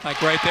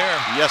 Like right there.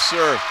 Yes,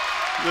 sir.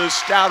 Liz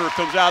Stouter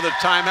comes out of the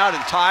timeout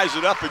and ties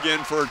it up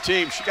again for her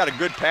team. She got a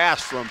good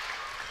pass from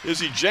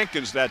Izzy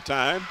Jenkins that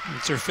time.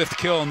 It's her 5th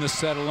kill in this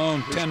set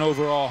alone, 10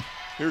 overall.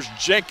 Here's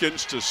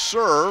Jenkins to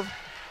serve.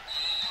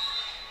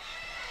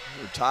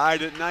 They're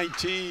tied at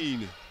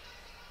 19.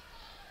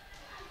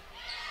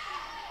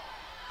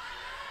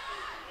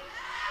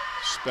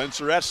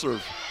 Spencer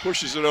Etzler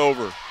pushes it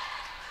over.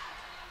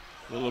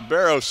 The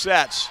libero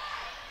sets.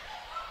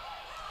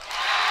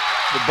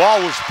 The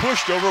ball was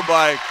pushed over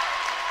by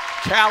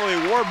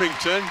Callie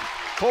Warbington.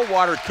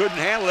 Coldwater couldn't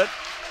handle it.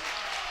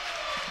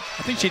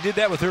 I think she did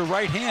that with her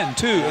right hand,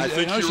 too. I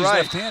think know you're she's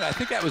right. left-handed. I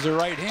think that was her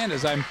right hand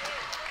as I'm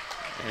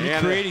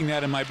recreating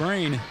that in my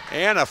brain.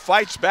 Anna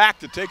fights back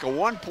to take a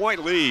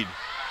 1-point lead.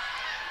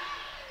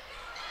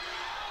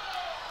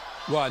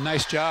 Well,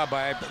 nice job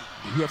by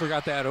whoever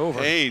got that over.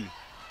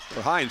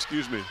 Hines,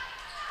 excuse me.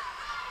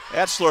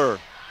 Etzler,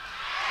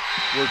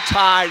 we're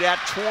tied at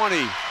 20.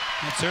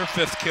 That's her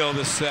 5th kill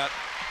this set,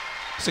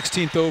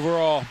 16th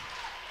overall.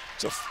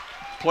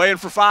 Playing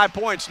for 5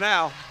 points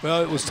now.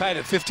 Well, it was tied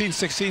at 15,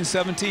 16,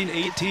 17,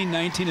 18,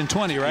 19, and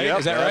 20, right? Yep,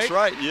 is that right? That's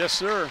right, yes,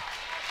 sir.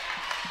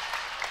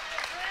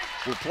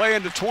 We're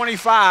playing to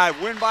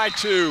 25, win by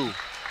 2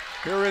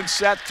 here in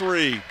set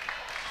 3.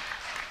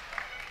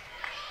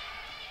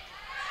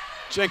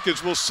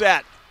 Jenkins will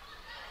set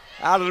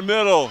out of the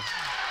middle.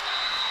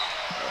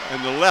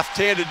 And the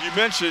left-handed you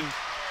mentioned,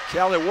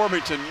 Callie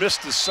Warbington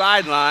missed the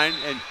sideline,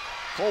 and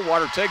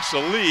Coldwater takes the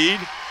lead.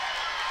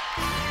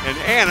 And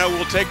Anna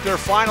will take their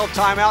final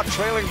timeout,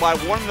 trailing by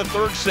 1 in the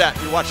 3rd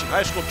set. You're watching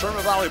high school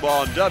tournament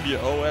volleyball on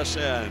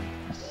WOSN.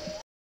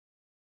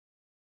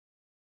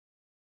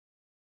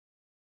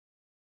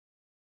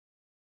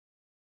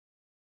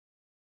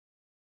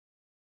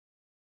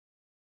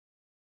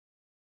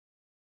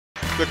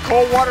 The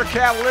Coldwater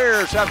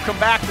Cavaliers have come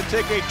back to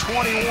take a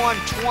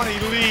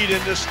 21-20 lead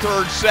in this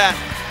 3rd set.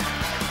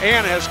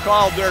 Anna has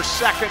called their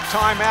 2nd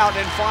timeout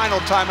and final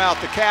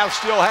timeout. The Cavs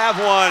still have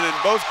one, and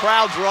both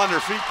crowds are on their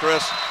feet,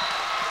 Chris.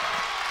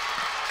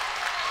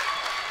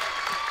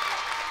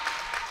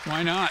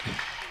 Why not?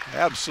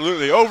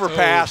 Absolutely.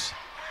 Overpass.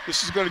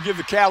 This is going to give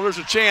the Cavaliers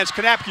a chance.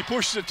 Kanapke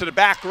pushes it to the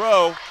back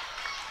row.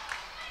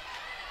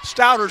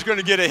 Stouter's going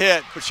to get a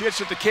hit, but she hits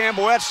it to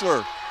Campbell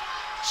Etzler.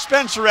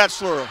 Spencer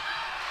Etzler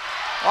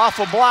off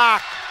a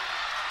block.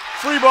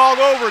 Free balled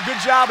over. Good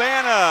job,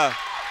 Anna.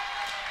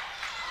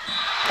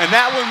 And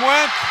that one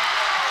went.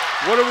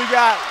 What do we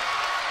got?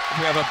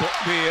 We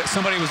have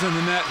somebody was in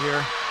the net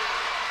here.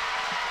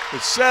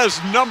 It says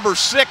number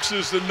 6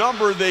 is the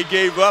number they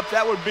gave up.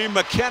 That would be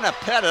McKenna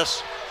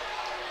Pettis.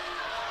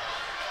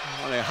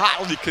 On a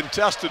hotly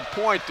contested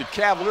point, the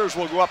Cavaliers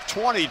will go up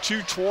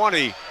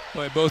 22-20.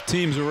 Boy, both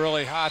teams are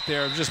really hot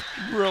there, just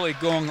really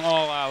going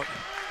all out.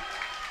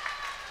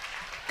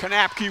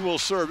 Kanapke will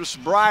serve. This is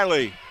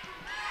Briley.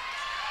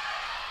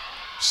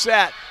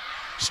 Set.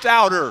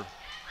 Stouter.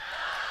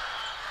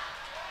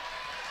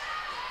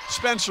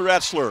 Spencer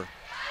Etzler.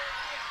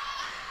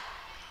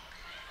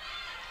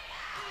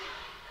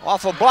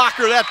 Off a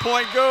blocker, that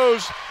point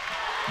goes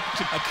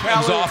to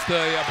Comes off the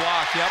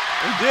block, yep.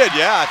 It did,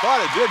 yeah, I thought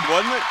it did,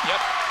 wasn't it?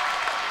 Yep.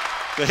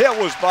 The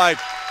hit was by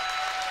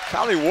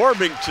Callie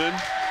Warbington,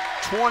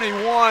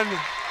 21,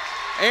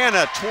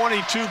 Anna,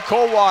 22,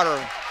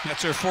 Coldwater.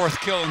 That's her 4th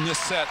kill in this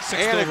set,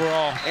 6th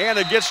overall.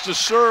 Anna gets to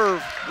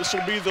serve. This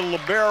will be the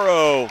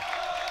libero,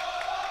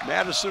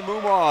 Madison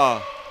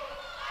Mumaw.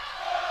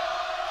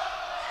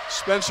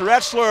 Spencer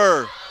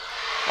Etzler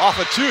off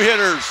of 2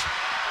 hitters.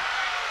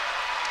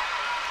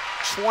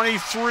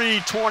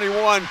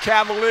 23-21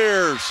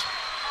 Cavaliers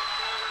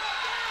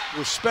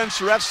with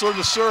Spencer Etzler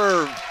to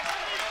serve.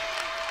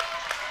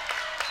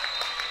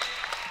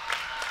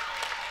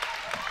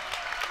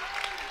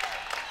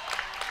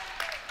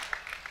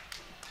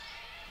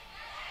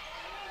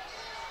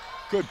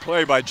 Good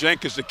play by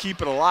Jenkins to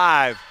keep it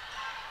alive.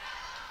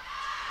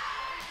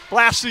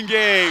 Blasting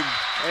game,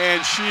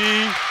 and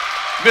she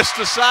missed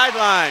the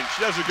sideline.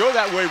 She doesn't go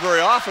that way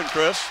very often,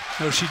 Chris.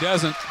 No, she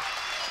doesn't.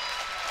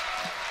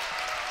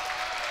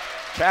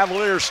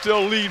 Cavaliers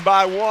still lead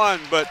by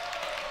 1, but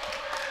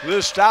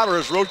Liz Stouter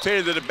has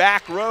rotated to the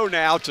back row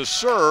now to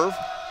serve.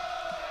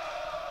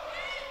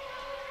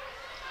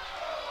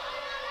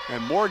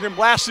 And Morgan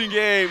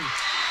Blasingame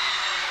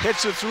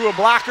hits it through a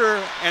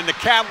blocker, and the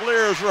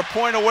Cavaliers are a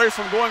point away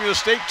from going to the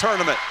state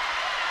tournament.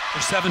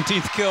 Their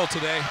 17th kill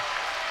today.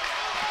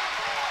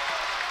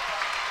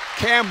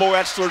 Campbell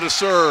Etzler to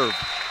serve.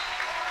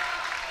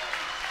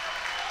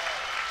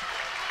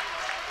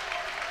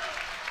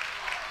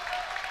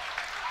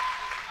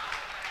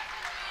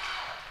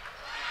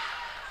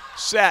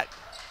 Set.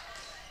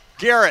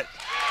 Garrett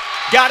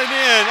got it in.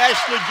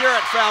 Ashley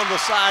Garrett found the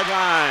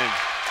sideline.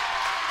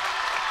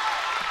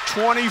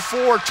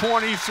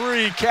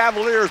 24-23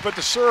 Cavaliers, but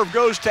the serve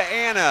goes to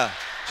Anna.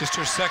 Just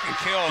her 2nd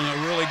kill and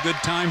a really good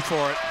time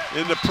for it.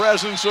 In the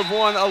presence of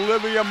one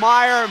Olivia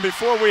Meyer, and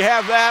before we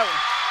have that,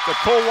 the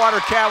Coldwater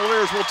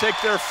Cavaliers will take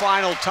their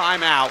final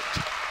timeout.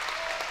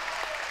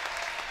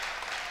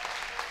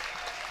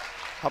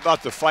 How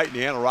about the fight in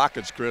the Anna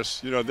Rockets,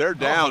 Chris? You know, they're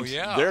down. Oh,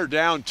 yeah. They're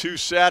down 2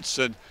 sets,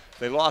 and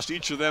They lost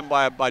each of them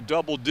by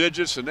double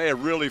digits, and they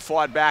have really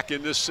fought back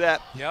in this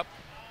set. Yep.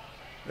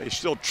 They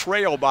still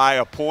trail by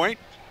a point.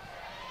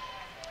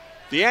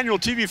 The annual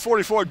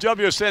TV44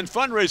 WSN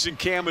fundraising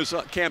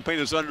campaign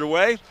is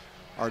underway.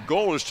 Our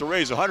goal is to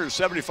raise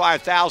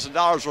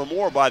 $175,000 or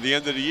more by the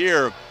end of the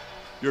year.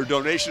 Your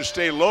donations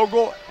stay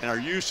local and are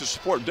used to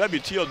support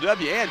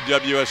WTLW and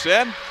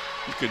WSN.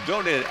 You can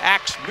donate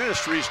at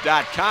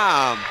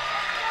axministries.com.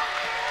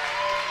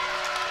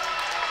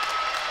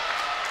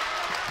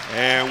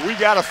 And we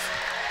got a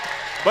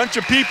bunch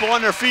of people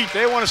on their feet.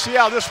 They want to see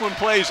how this one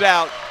plays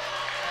out.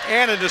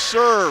 Anna to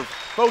serve.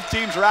 Both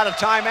teams are out of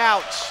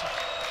timeouts.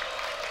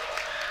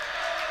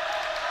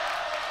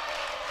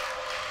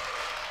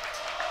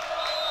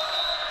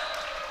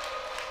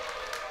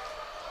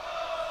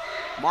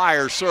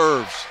 Meyer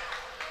serves.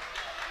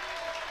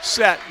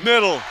 Set,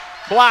 middle,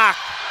 block,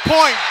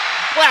 point,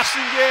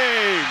 blasting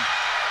game.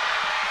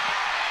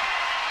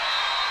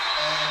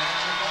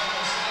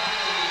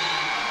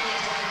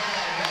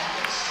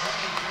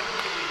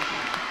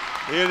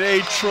 In a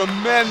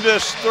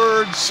tremendous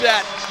third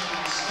set,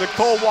 the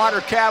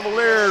Coldwater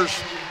Cavaliers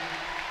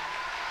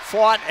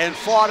fought and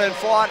fought and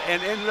fought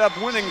and ended up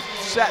winning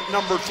set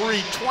number 3,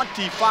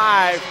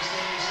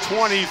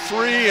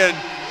 25-23. And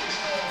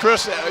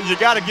Chris, you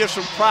got to give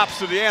some props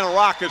to the Anna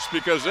Rockets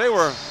because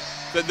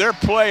their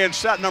play in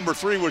set number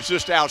 3 was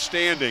just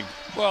outstanding.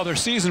 Well, their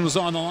season was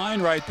on the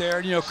line right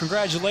there. You know,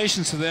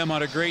 congratulations to them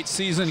on a great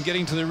season,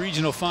 getting to the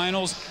regional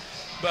finals.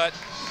 But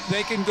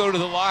they can go to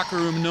the locker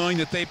room knowing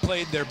that they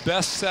played their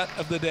best set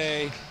of the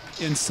day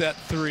in set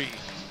 3,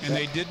 and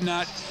they did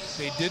not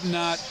fade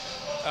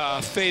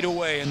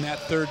away in that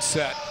third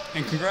set.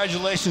 And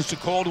congratulations to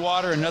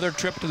Coldwater, another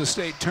trip to the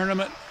state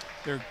tournament.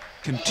 They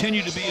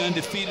continue to be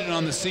undefeated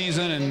on the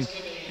season,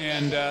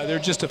 and they're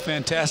just a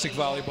fantastic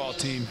volleyball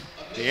team.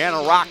 The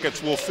Anna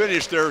Rockets will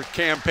finish their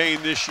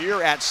campaign this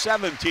year at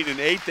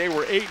 17-8. They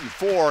were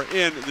 8-4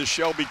 in the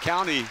Shelby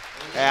County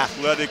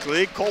Athletic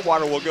League.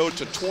 Coldwater will go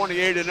to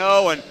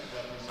 28-0. And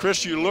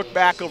Chris, you look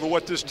back over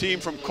what this team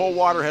from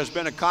Coldwater has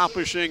been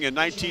accomplishing. In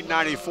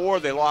 1994,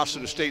 they lost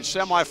in the state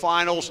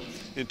semifinals.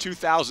 In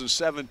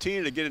 2017,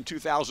 and again in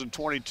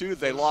 2022,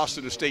 they lost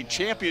in the state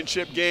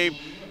championship game.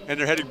 And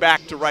they're heading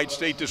back to Wright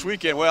State this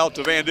weekend. Well,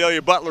 to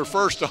Vandalia Butler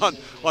first on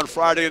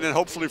Friday, and then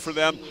hopefully for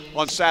them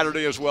on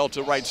Saturday as well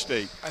to Wright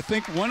State. I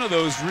think one of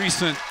those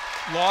recent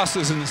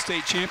losses in the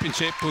state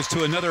championship was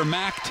to another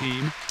MAC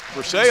team.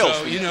 For sales.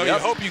 So, you know,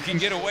 yep. You hope you can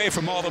get away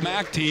from all the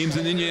MAC teams,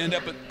 and then you end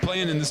up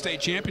playing in the state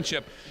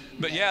championship.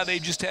 But, yeah, they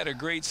just had a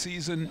great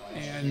season,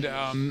 and,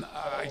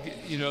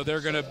 you know,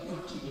 they're going to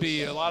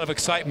be a lot of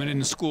excitement in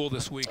the school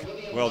this week.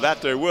 Well,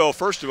 that they will.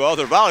 First of all,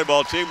 their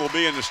volleyball team will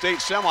be in the state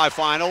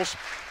semifinals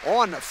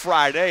on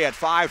Friday at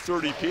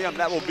 5:30 p.m.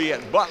 That will be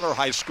at Butler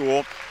High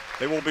School.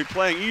 They will be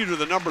playing either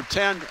the number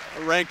 10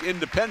 ranked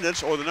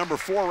Independence or the number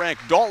 4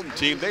 ranked Dalton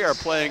team. They are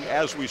playing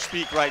as we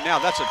speak right now.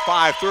 That's at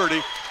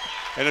 5:30.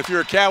 And if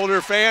you're a Cavalier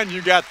fan,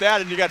 you got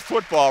that, and you got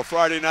football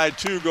Friday night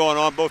too going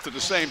on both at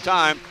the same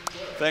time,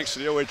 thanks to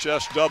the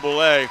OHS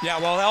AA. Yeah,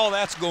 while all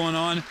that's going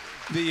on,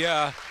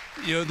 the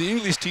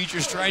English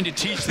teacher's trying to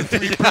teach the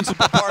 3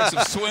 principal parts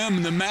of swim,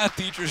 and the math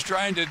teacher's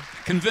trying to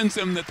convince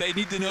them that they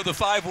need to know the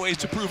 5 ways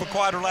to prove a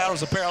quadrilateral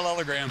is a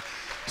parallelogram.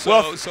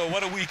 So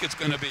what a week it's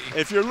going to be.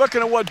 If you're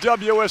looking at what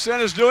WSN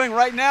is doing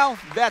right now,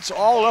 that's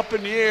all up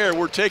in the air.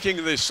 We're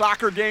taking the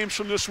soccer games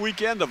from this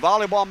weekend, the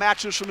volleyball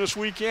matches from this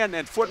weekend,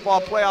 and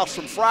football playoffs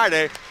from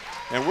Friday.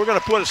 And we're going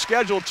to put a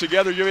schedule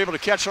together you'll be able to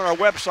catch on our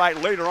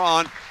website later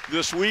on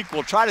this week.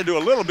 We'll try to do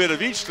a little bit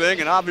of each thing,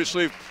 and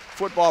obviously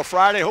football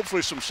Friday,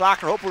 hopefully some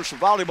soccer, hopefully some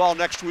volleyball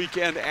next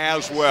weekend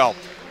as well.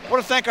 I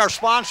want to thank our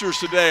sponsors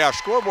today. Our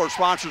scoreboard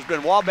sponsor has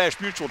been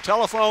Wabash Mutual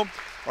Telephone.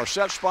 Our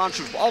set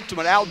sponsor is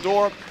Ultimate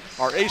Outdoor.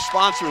 Our ace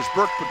sponsor is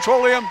Burke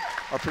Petroleum.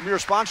 Our premier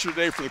sponsor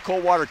today for the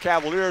Coldwater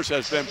Cavaliers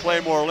has been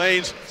Playmore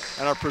Lanes,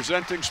 and our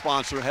presenting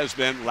sponsor has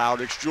been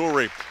Loudix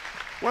Jewelry.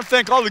 I want to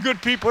thank all the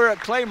good people here at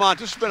Claymont.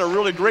 This has been a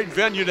really great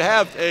venue to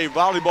have a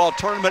volleyball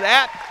tournament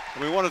at.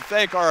 And we want to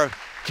thank our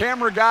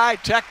camera guy,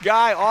 tech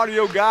guy,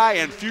 audio guy,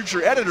 and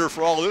future editor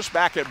for all of this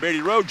back at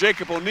Beatty Road,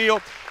 Jacob O'Neill,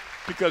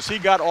 because he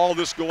got all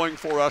this going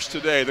for us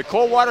today. The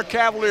Coldwater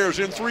Cavaliers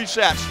in 3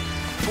 sets,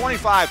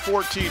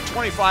 25-14,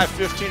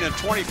 25-15, and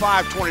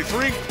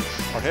 25-23,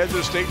 are headed to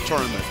the state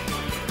tournament.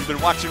 You've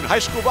been watching the high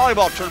school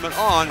volleyball tournament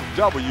on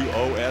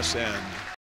WOSN.